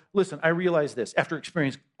that book, listen, I realize this. After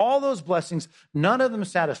experiencing all those blessings, none of them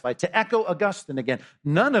satisfied. To echo Augustine again,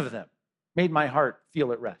 none of them made my heart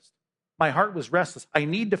feel at rest. My heart was restless. I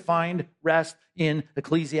need to find rest in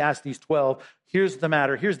Ecclesiastes 12. Here's the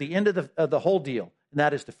matter. Here's the end of the whole deal. And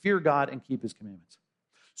that is to fear God and keep his commandments.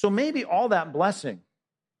 So maybe all that blessing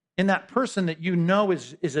in that person that you know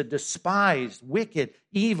is a despised, wicked,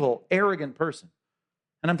 evil, arrogant person.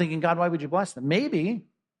 And I'm thinking, God, why would you bless them? Maybe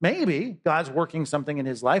God's working something in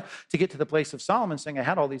his life to get to the place of Solomon saying, I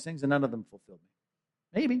had all these things and none of them fulfilled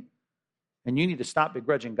me. Maybe. And you need to stop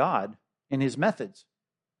begrudging God in his methods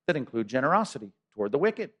that include generosity toward the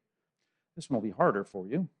wicked. This one will be harder for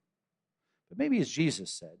you. But maybe as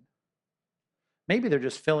Jesus said, maybe they're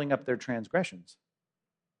just filling up their transgressions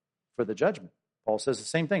for the judgment. Paul says the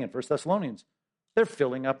same thing in 1 Thessalonians. They're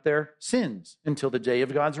filling up their sins until the day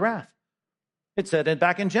of God's wrath. It said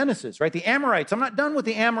back in Genesis, right? The Amorites, I'm not done with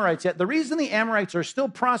the Amorites yet. The reason the Amorites are still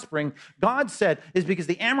prospering, God said, is because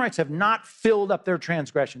the Amorites have not filled up their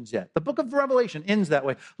transgressions yet. The book of Revelation ends that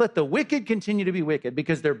way. Let the wicked continue to be wicked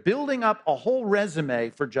because they're building up a whole resume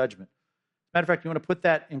for judgment. Matter of fact, you want to put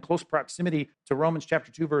that in close proximity to Romans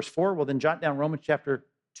chapter 2, verse 4? Well, then jot down Romans chapter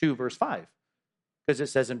 2, verse 5. Because it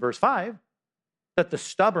says in verse 5, that the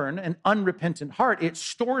stubborn and unrepentant heart, it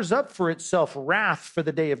stores up for itself wrath for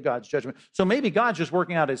the day of God's judgment. So maybe God's just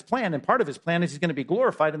working out his plan, and part of his plan is he's going to be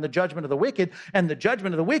glorified in the judgment of the wicked, and the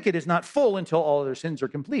judgment of the wicked is not full until all of their sins are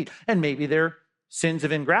complete. And maybe their sins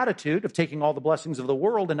of ingratitude, of taking all the blessings of the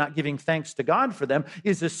world and not giving thanks to God for them,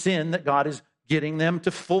 is a sin that God is getting them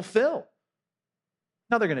to fulfill.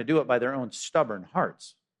 Now they're going to do it by their own stubborn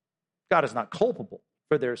hearts. God is not culpable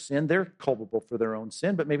for their sin. They're culpable for their own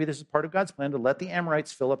sin, but maybe this is part of God's plan to let the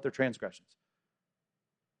Amorites fill up their transgressions.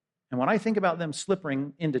 And when I think about them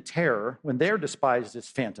slipping into terror when they're despised as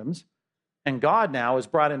phantoms, and God now is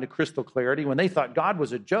brought into crystal clarity when they thought God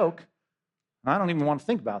was a joke, I don't even want to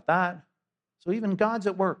think about that. So even God's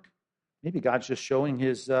at work. Maybe God's just showing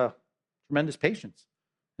his tremendous patience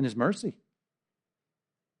and his mercy.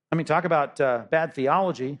 I mean, talk about bad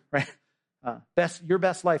theology, right? Your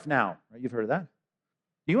best life now, right? You've heard of that.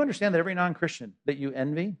 Do you understand that every non-Christian that you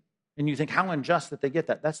envy and you think how unjust that they get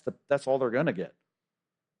that, that's all they're going to get?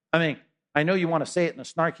 I mean, I know you want to say it in a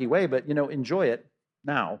snarky way, but, enjoy it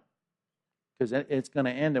now because it's going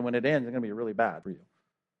to end, and when it ends, it's going to be really bad for you.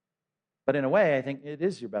 But in a way, I think it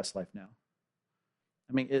is your best life now.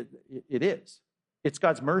 I mean, it is. It's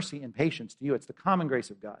God's mercy and patience to you. It's the common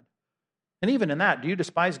grace of God. And even in that, do you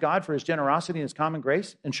despise God for his generosity and his common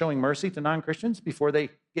grace and showing mercy to non-Christians before they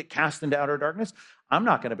get cast into outer darkness? I'm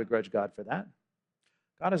not going to begrudge God for that.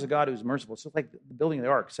 God is a God who's merciful. It's just like the building of the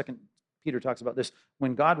ark. 2 Peter talks about this,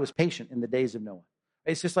 when God was patient in the days of Noah.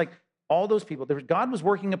 It's just like all those people. God was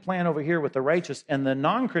working a plan over here with the righteous, and the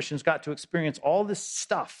non-Christians got to experience all this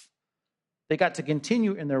stuff. They got to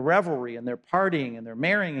continue in their revelry and their partying and their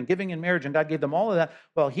marrying and giving in marriage, and God gave them all of that.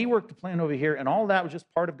 Well, he worked the plan over here, and all of that was just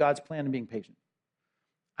part of God's plan and being patient.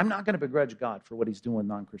 I'm not going to begrudge God for what he's doing with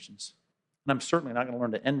non-Christians. And I'm certainly not going to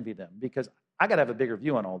learn to envy them because I got to have a bigger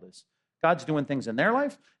view on all this. God's doing things in their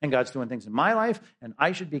life, and God's doing things in my life, and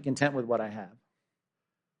I should be content with what I have.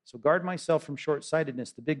 So guard myself from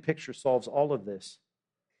short-sightedness. The big picture solves all of this.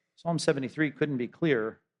 Psalm 73 couldn't be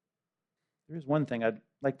clearer. There's one thing I'd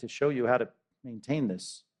like to show you how to maintain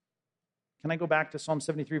this. Can I go back to Psalm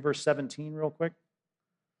 73, verse 17 real quick?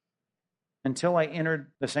 Until I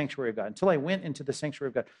entered the sanctuary of God, until I went into the sanctuary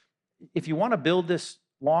of God. If you want to build this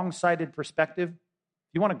long-sighted perspective,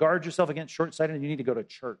 if you want to guard yourself against short-sightedness, you need to go to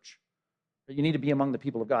church. You need to be among the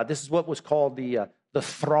people of God. This is what was called the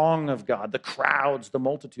throng of God, the crowds, the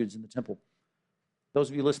multitudes in the temple. Those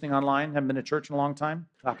of you listening online haven't been to church in a long time,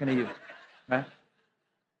 talking to you. Right?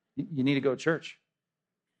 You need to go to church.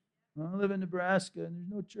 I live in Nebraska, and there's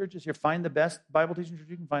no churches here. Find the best Bible teaching church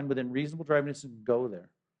you can find within reasonable driving distance and go there.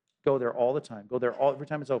 Go there all the time. Go there every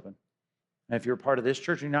time it's open. And if you're a part of this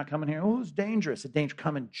church and you're not coming here, it's dangerous. It's dangerous.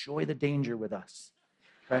 Come enjoy the danger with us.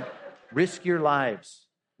 Right? Risk your lives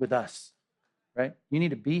with us. Right? You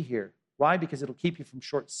need to be here. Why? Because it'll keep you from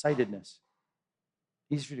short-sightedness.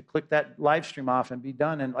 Easy for you to click that live stream off and be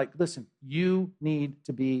done. And listen, you need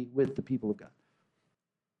to be with the people of God.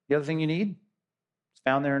 The other thing you need is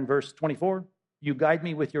found there in verse 24. You guide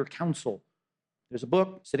me with your counsel. There's a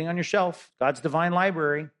book sitting on your shelf, God's divine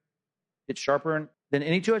library. It's sharper than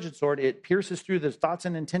any two-edged sword. It pierces through the thoughts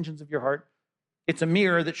and intentions of your heart. It's a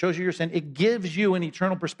mirror that shows you your sin. It gives you an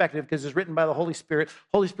eternal perspective because it's written by the Holy Spirit.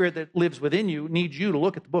 Holy Spirit that lives within you needs you to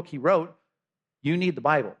look at the book he wrote. You need the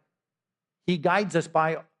Bible. He guides us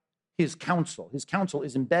by his counsel. His counsel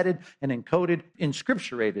is embedded and encoded,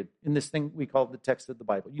 inscripturated in this thing we call the text of the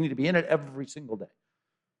Bible. You need to be in it every single day.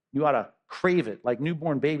 You ought to crave it like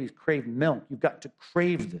newborn babies crave milk. You've got to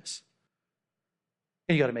crave this.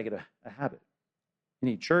 And you got to make it a habit. You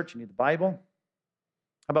need church. You need the Bible.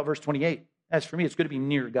 How about verse 28? As for me, it's good to be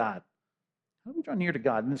near God. How do we draw near to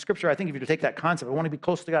God? In the scripture, I think if you take that concept, I want to be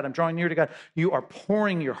close to God, I'm drawing near to God, you are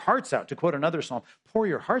pouring your hearts out. To quote another psalm, pour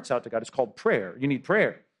your hearts out to God. It's called prayer. You need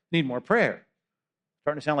prayer. You need more prayer.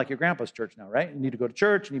 Starting to sound like your grandpa's church now, right? You need to go to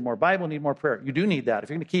church, you need more Bible, you need more prayer. You do need that. If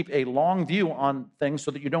you're going to keep a long view on things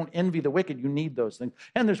so that you don't envy the wicked, you need those things.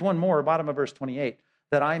 And there's one more, bottom of verse 28,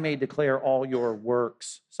 that I may declare all your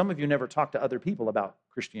works. Some of you never talk to other people about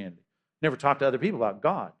Christianity. Never talk to other people about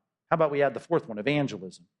God. How about we add the fourth one,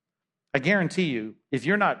 evangelism? I guarantee you, if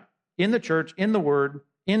you're not in the church, in the Word,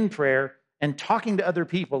 in prayer, and talking to other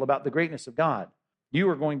people about the greatness of God, you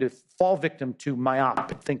are going to fall victim to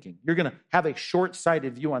myopic thinking. You're going to have a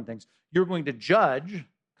short-sighted view on things. You're going to judge,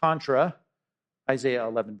 contra Isaiah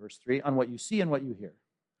 11, verse 3, on what you see and what you hear.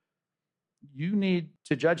 You need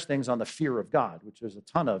to judge things on the fear of God, which there's a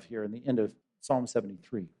ton of here in the end of Psalm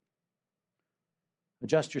 73.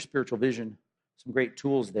 Adjust your spiritual vision. Some great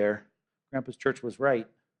tools there. Grandpa's church was right.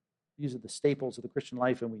 These are the staples of the Christian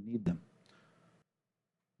life, and we need them.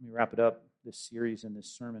 Let me wrap it up, this series and this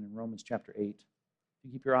sermon in Romans chapter 8. If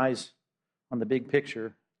you keep your eyes on the big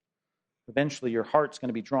picture, eventually your heart's going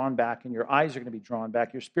to be drawn back and your eyes are going to be drawn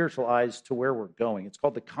back, your spiritual eyes, to where we're going. It's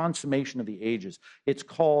called the consummation of the ages. It's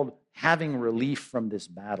called having relief from this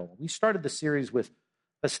battle. We started the series with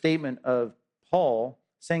a statement of Paul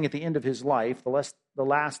saying at the end of his life, the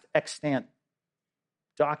last extant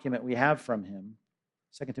document we have from him,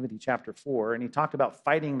 2 Timothy chapter 4, and he talked about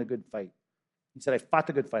fighting the good fight. He said, I fought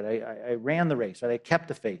the good fight. I ran the race. Right? I kept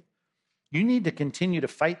the faith. You need to continue to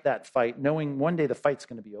fight that fight, knowing one day the fight's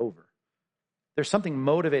going to be over. There's something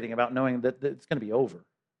motivating about knowing that it's going to be over.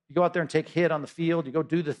 You go out there and take hit on the field. You go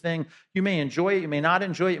do the thing. You may enjoy it. You may not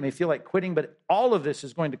enjoy it. You may feel like quitting, but all of this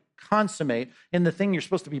is going to consummate in the thing you're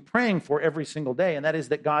supposed to be praying for every single day, and that is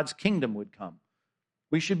that God's kingdom would come.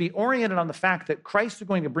 We should be oriented on the fact that Christ is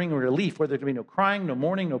going to bring relief, where there's going to be no crying, no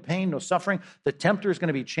mourning, no pain, no suffering. The tempter is going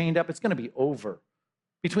to be chained up. It's going to be over.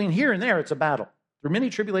 Between here and there, it's a battle. Through many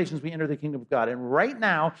tribulations, we enter the kingdom of God. And right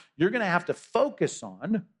now, you're going to have to focus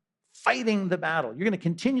on fighting the battle. You're going to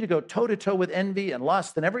continue to go toe-to-toe with envy and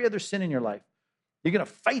lust and every other sin in your life. You're going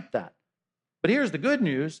to fight that. But here's the good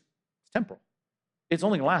news. It's temporal. It's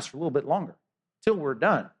only going to last for a little bit longer till we're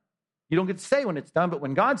done. You don't get to say when it's done, but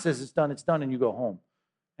when God says it's done, and you go home.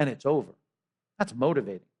 And it's over. That's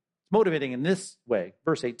motivating. It's motivating in this way.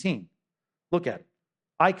 Verse 18. Look at it.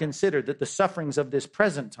 I consider that the sufferings of this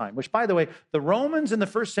present time, which, by the way, the Romans in the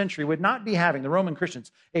first century would not be having, the Roman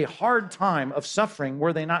Christians, a hard time of suffering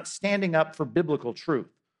were they not standing up for biblical truth.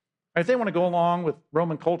 If they want to go along with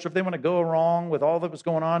Roman culture, if they want to go along with all that was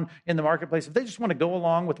going on in the marketplace, if they just want to go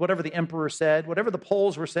along with whatever the emperor said, whatever the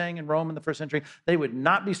Poles were saying in Rome in the first century, they would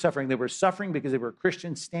not be suffering. They were suffering because they were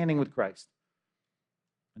Christians standing with Christ.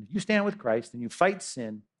 And if you stand with Christ and you fight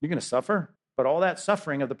sin, you're going to suffer. But all that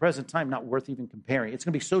suffering of the present time, not worth even comparing. It's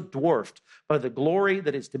going to be so dwarfed by the glory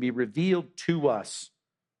that is to be revealed to us.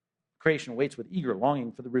 Creation waits with eager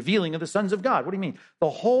longing for the revealing of the sons of God. What do you mean? The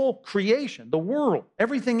whole creation, the world,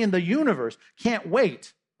 everything in the universe can't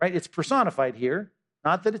wait, right? It's personified here.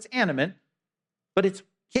 Not that it's animate, but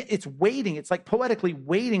it's waiting. It's like poetically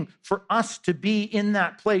waiting for us to be in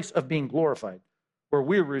that place of being glorified, where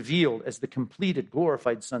we're revealed as the completed,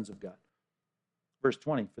 glorified sons of God. Verse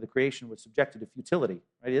 20, for the creation was subjected to futility.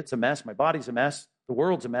 Right? It's a mess. My body's a mess. The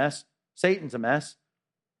world's a mess. Satan's a mess.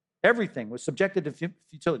 Everything was subjected to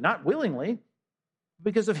futility, not willingly,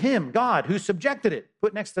 because of him, God, who subjected it.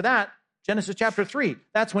 Put next to that, Genesis chapter 3.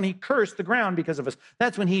 That's when he cursed the ground because of us.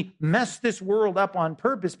 That's when he messed this world up on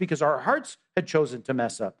purpose because our hearts had chosen to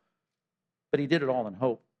mess up. But he did it all in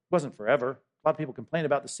hope. It wasn't forever. A lot of people complain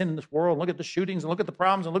about the sin in this world. Look at the shootings and look at the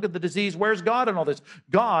problems and look at the disease. Where's God in all this?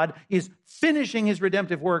 God is finishing his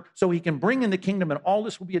redemptive work so he can bring in the kingdom, and all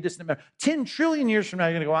this will be a distant memory. 10 trillion years from now,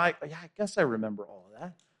 you're going to go, I guess I remember all of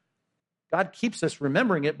that. God keeps us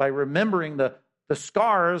remembering it by remembering the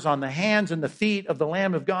scars on the hands and the feet of the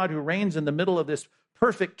Lamb of God who reigns in the middle of this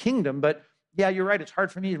perfect kingdom. But yeah, you're right. It's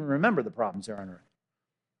hard for me to even remember the problems there on earth.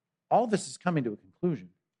 All this is coming to a conclusion.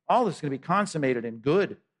 All this is going to be consummated in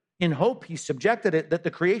good. In hope, he subjected it that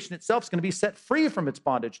the creation itself is going to be set free from its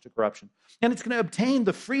bondage to corruption. And it's going to obtain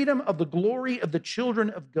the freedom of the glory of the children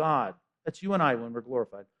of God. That's you and I when we're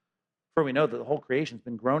glorified. For we know that the whole creation has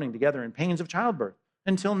been groaning together in pains of childbirth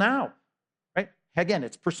until now. Right? Again,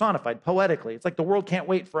 it's personified poetically. It's like the world can't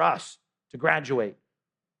wait for us to graduate.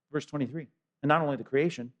 Verse 23. And not only the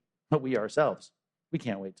creation, but we ourselves. We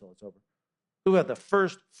can't wait till it's over. Who have the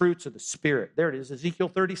first fruits of the Spirit. There it is, Ezekiel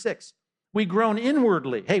 36. We groan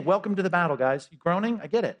inwardly. Hey, welcome to the battle, guys. You groaning? I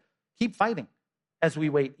get it. Keep fighting as we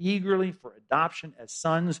wait eagerly for adoption as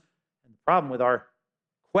sons. And the problem with our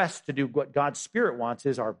quest to do what God's Spirit wants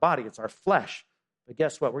is our body. It's our flesh. But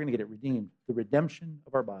guess what? We're going to get it redeemed. The redemption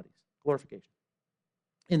of our bodies. Glorification.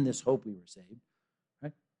 In this hope we were saved.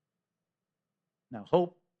 Right? Now,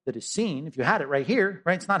 hope that is seen, if you had it right here,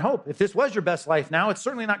 right? It's not hope. If this was your best life now, it's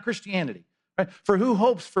certainly not Christianity. Right? For who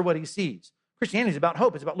hopes for what he sees? Christianity is about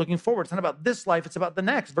hope. It's about looking forward. It's not about this life. It's about the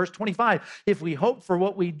next. Verse 25, if we hope for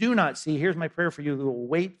what we do not see, here's my prayer for you, we will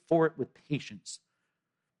wait for it with patience.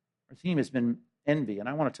 Our theme has been envy, and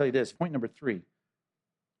I want to tell you this, point number 3.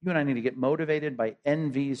 You and I need to get motivated by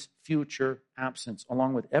envy's future absence,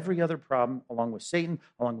 along with every other problem, along with Satan,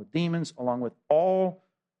 along with demons, along with all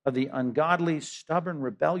of the ungodly, stubborn,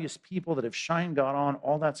 rebellious people that have shined God on.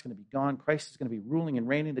 All that's going to be gone. Christ is going to be ruling and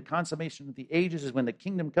reigning. The consummation of the ages is when the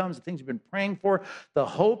kingdom comes, the things you've been praying for, the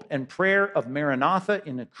hope and prayer of Maranatha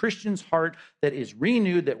in a Christian's heart that is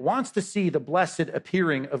renewed, that wants to see the blessed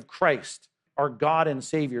appearing of Christ, our God and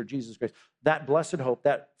Savior, Jesus Christ. That blessed hope,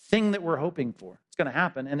 that thing that we're hoping for, it's going to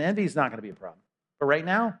happen, and envy is not going to be a problem. But right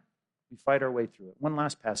now, we fight our way through it. One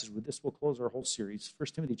last passage. With this, we'll close our whole series. 1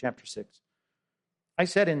 Timothy chapter 6. I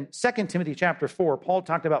said in 2 Timothy chapter 4, Paul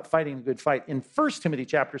talked about fighting the good fight. In 1 Timothy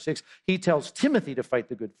chapter 6, he tells Timothy to fight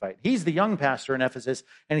the good fight. He's the young pastor in Ephesus,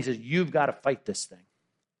 and he says, you've got to fight this thing.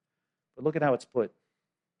 But look at how it's put.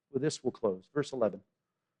 With this, we'll close. Verse 11.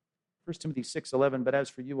 1 Timothy 6:11, but as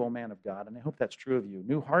for you, O man of God, and I hope that's true of you,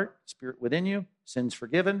 new heart, spirit within you, sins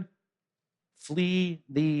forgiven, flee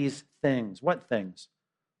these things. What things?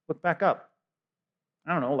 Look back up.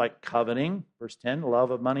 I don't know, like coveting, verse 10, love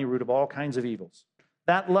of money, root of all kinds of evils.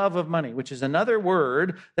 That love of money, which is another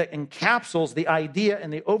word that encapsulates the idea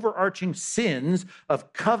and the overarching sins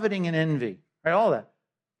of coveting and envy, right? All that.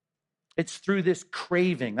 It's through this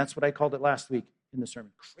craving. That's what I called it last week in the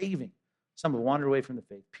sermon. Craving. Some have wandered away from the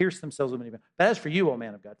faith, pierced themselves with many. But as for you, O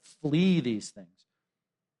man of God, flee these things.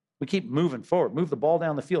 We keep moving forward. Move the ball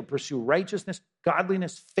down the field. Pursue righteousness,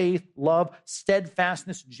 godliness, faith, love,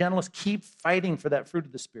 steadfastness, gentleness. Keep fighting for that fruit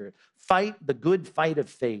of the Spirit. Fight the good fight of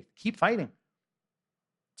faith. Keep fighting.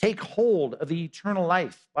 Take hold of the eternal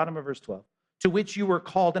life, bottom of verse 12, to which you were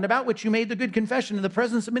called and about which you made the good confession in the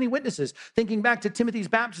presence of many witnesses. Thinking back to Timothy's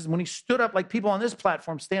baptism when he stood up like people on this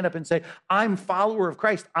platform stand up and say, I'm follower of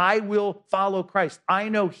Christ. I will follow Christ. I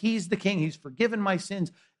know he's the king. He's forgiven my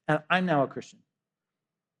sins, and I'm now a Christian.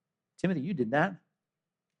 Timothy, you did that.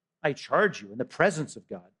 I charge you in the presence of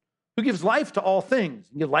God, who gives life to all things,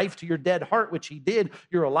 and give life to your dead heart, which he did.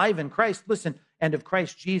 You're alive in Christ. Listen, and of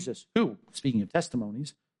Christ Jesus, who, speaking of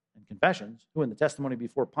testimonies and confessions, who in the testimony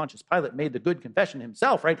before Pontius Pilate made the good confession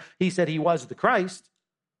himself, right? He said he was the Christ.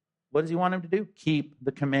 What does he want him to do? Keep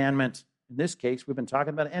the commandment. In this case, we've been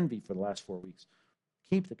talking about envy for the last 4 weeks.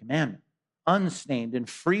 Keep the commandment, unstained and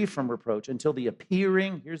free from reproach until the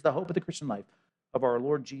appearing, here's the hope of the Christian life, of our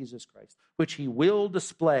Lord Jesus Christ, which he will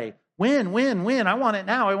display. When? I want it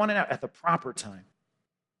now. I want it now. At the proper time.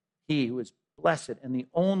 He who is blessed and the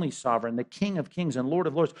only sovereign, the King of kings and Lord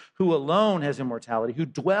of lords, who alone has immortality, who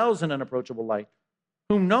dwells in unapproachable light,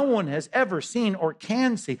 whom no one has ever seen or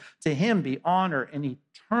can see. To him be honor and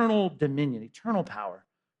eternal dominion, eternal power.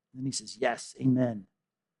 And then he says, yes, amen.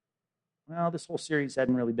 Well, this whole series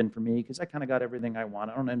hadn't really been for me because I kind of got everything I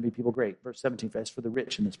want. I don't envy people. Great. Verse 17, as for the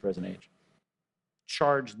rich in this present age.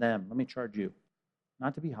 Charge them. Let me charge you.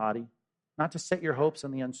 Not to be haughty, not to set your hopes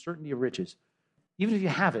on the uncertainty of riches. Even if you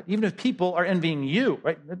have it, even if people are envying you,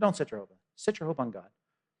 right? Don't set your hope on. Set your hope on God,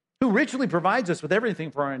 who richly provides us with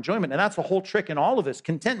everything for our enjoyment. And that's the whole trick in all of this.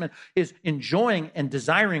 Contentment is enjoying and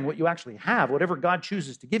desiring what you actually have, whatever God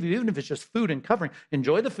chooses to give you, even if it's just food and covering.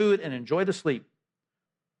 Enjoy the food and enjoy the sleep.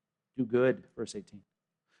 Do good, verse 18.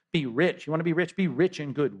 Be rich. You want to be rich? Be rich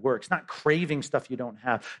in good works, not craving stuff you don't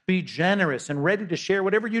have. Be generous and ready to share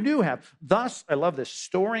whatever you do have. Thus, I love this,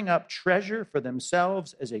 storing up treasure for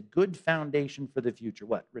themselves as a good foundation for the future.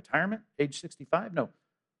 What? Retirement? Age 65? No.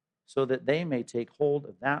 so that they may take hold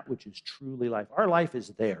of that which is truly life. Our life is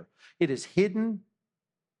there. It is hidden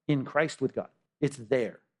in Christ with God. It's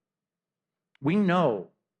there. We know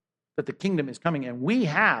that the kingdom is coming, and we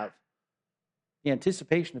have the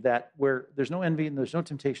anticipation of that, where there's no envy and there's no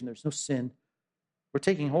temptation, there's no sin. We're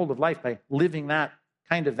taking hold of life by living that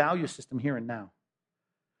kind of value system here and now.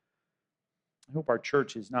 I hope our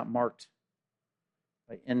church is not marked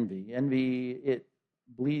by envy. Envy, it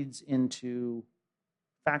bleeds into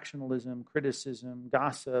factionalism, criticism,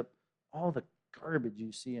 gossip, all the garbage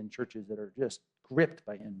you see in churches that are just gripped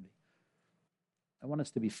by envy. I want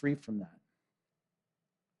us to be free from that.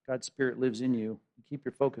 God's Spirit lives in you. You keep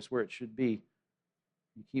your focus where it should be.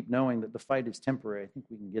 You keep knowing that the fight is temporary. I think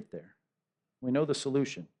we can get there. We know the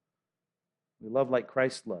solution. We love like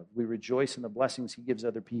Christ loved. We rejoice in the blessings he gives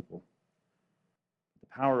other people. The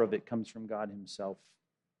power of it comes from God himself.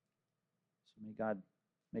 So may God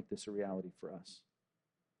make this a reality for us.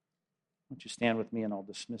 Why don't you stand with me and I'll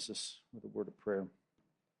dismiss us with a word of prayer.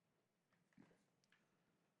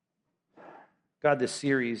 God, this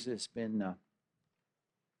series has been a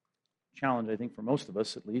challenge, I think, for most of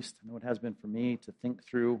us at least. I know it has been for me to think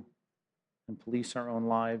through and police our own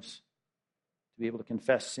lives, to be able to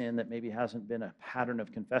confess sin that maybe hasn't been a pattern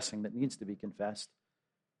of confessing that needs to be confessed.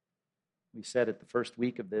 We said at the first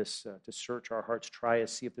week of this to search our hearts, try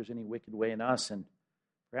us, see if there's any wicked way in us, and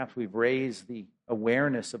perhaps we've raised the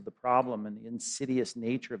awareness of the problem and the insidious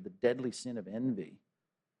nature of the deadly sin of envy.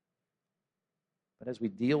 But as we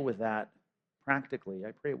deal with that practically,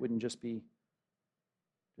 I pray it wouldn't just be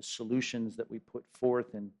the solutions that we put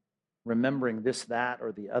forth in remembering this, that,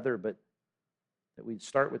 or the other, but that we'd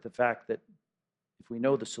start with the fact that if we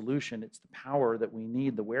know the solution, it's the power that we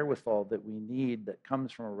need, the wherewithal that we need that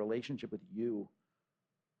comes from a relationship with you,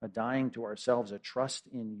 a dying to ourselves, a trust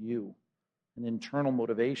in you, an internal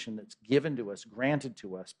motivation that's given to us, granted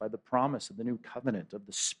to us by the promise of the new covenant, of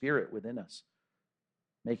the Spirit within us,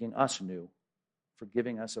 making us new,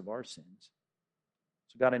 forgiving us of our sins.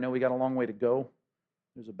 So God, I know we got a long way to go.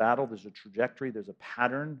 There's a battle, there's a trajectory, there's a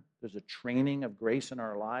pattern, there's a training of grace in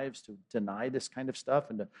our lives to deny this kind of stuff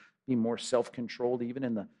and to be more self-controlled even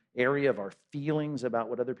in the area of our feelings about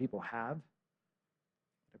what other people have.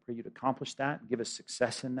 I pray you'd accomplish that and give us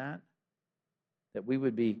success in that we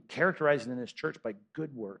would be characterized in this church by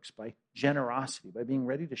good works, by generosity, by being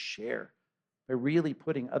ready to share, by really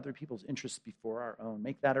putting other people's interests before our own.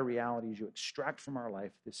 Make that a reality as you extract from our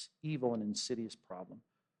life this evil and insidious problem.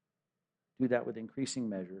 Do that with increasing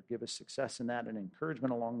measure. Give us success in that and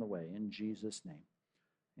encouragement along the way. In Jesus' name,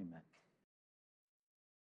 amen.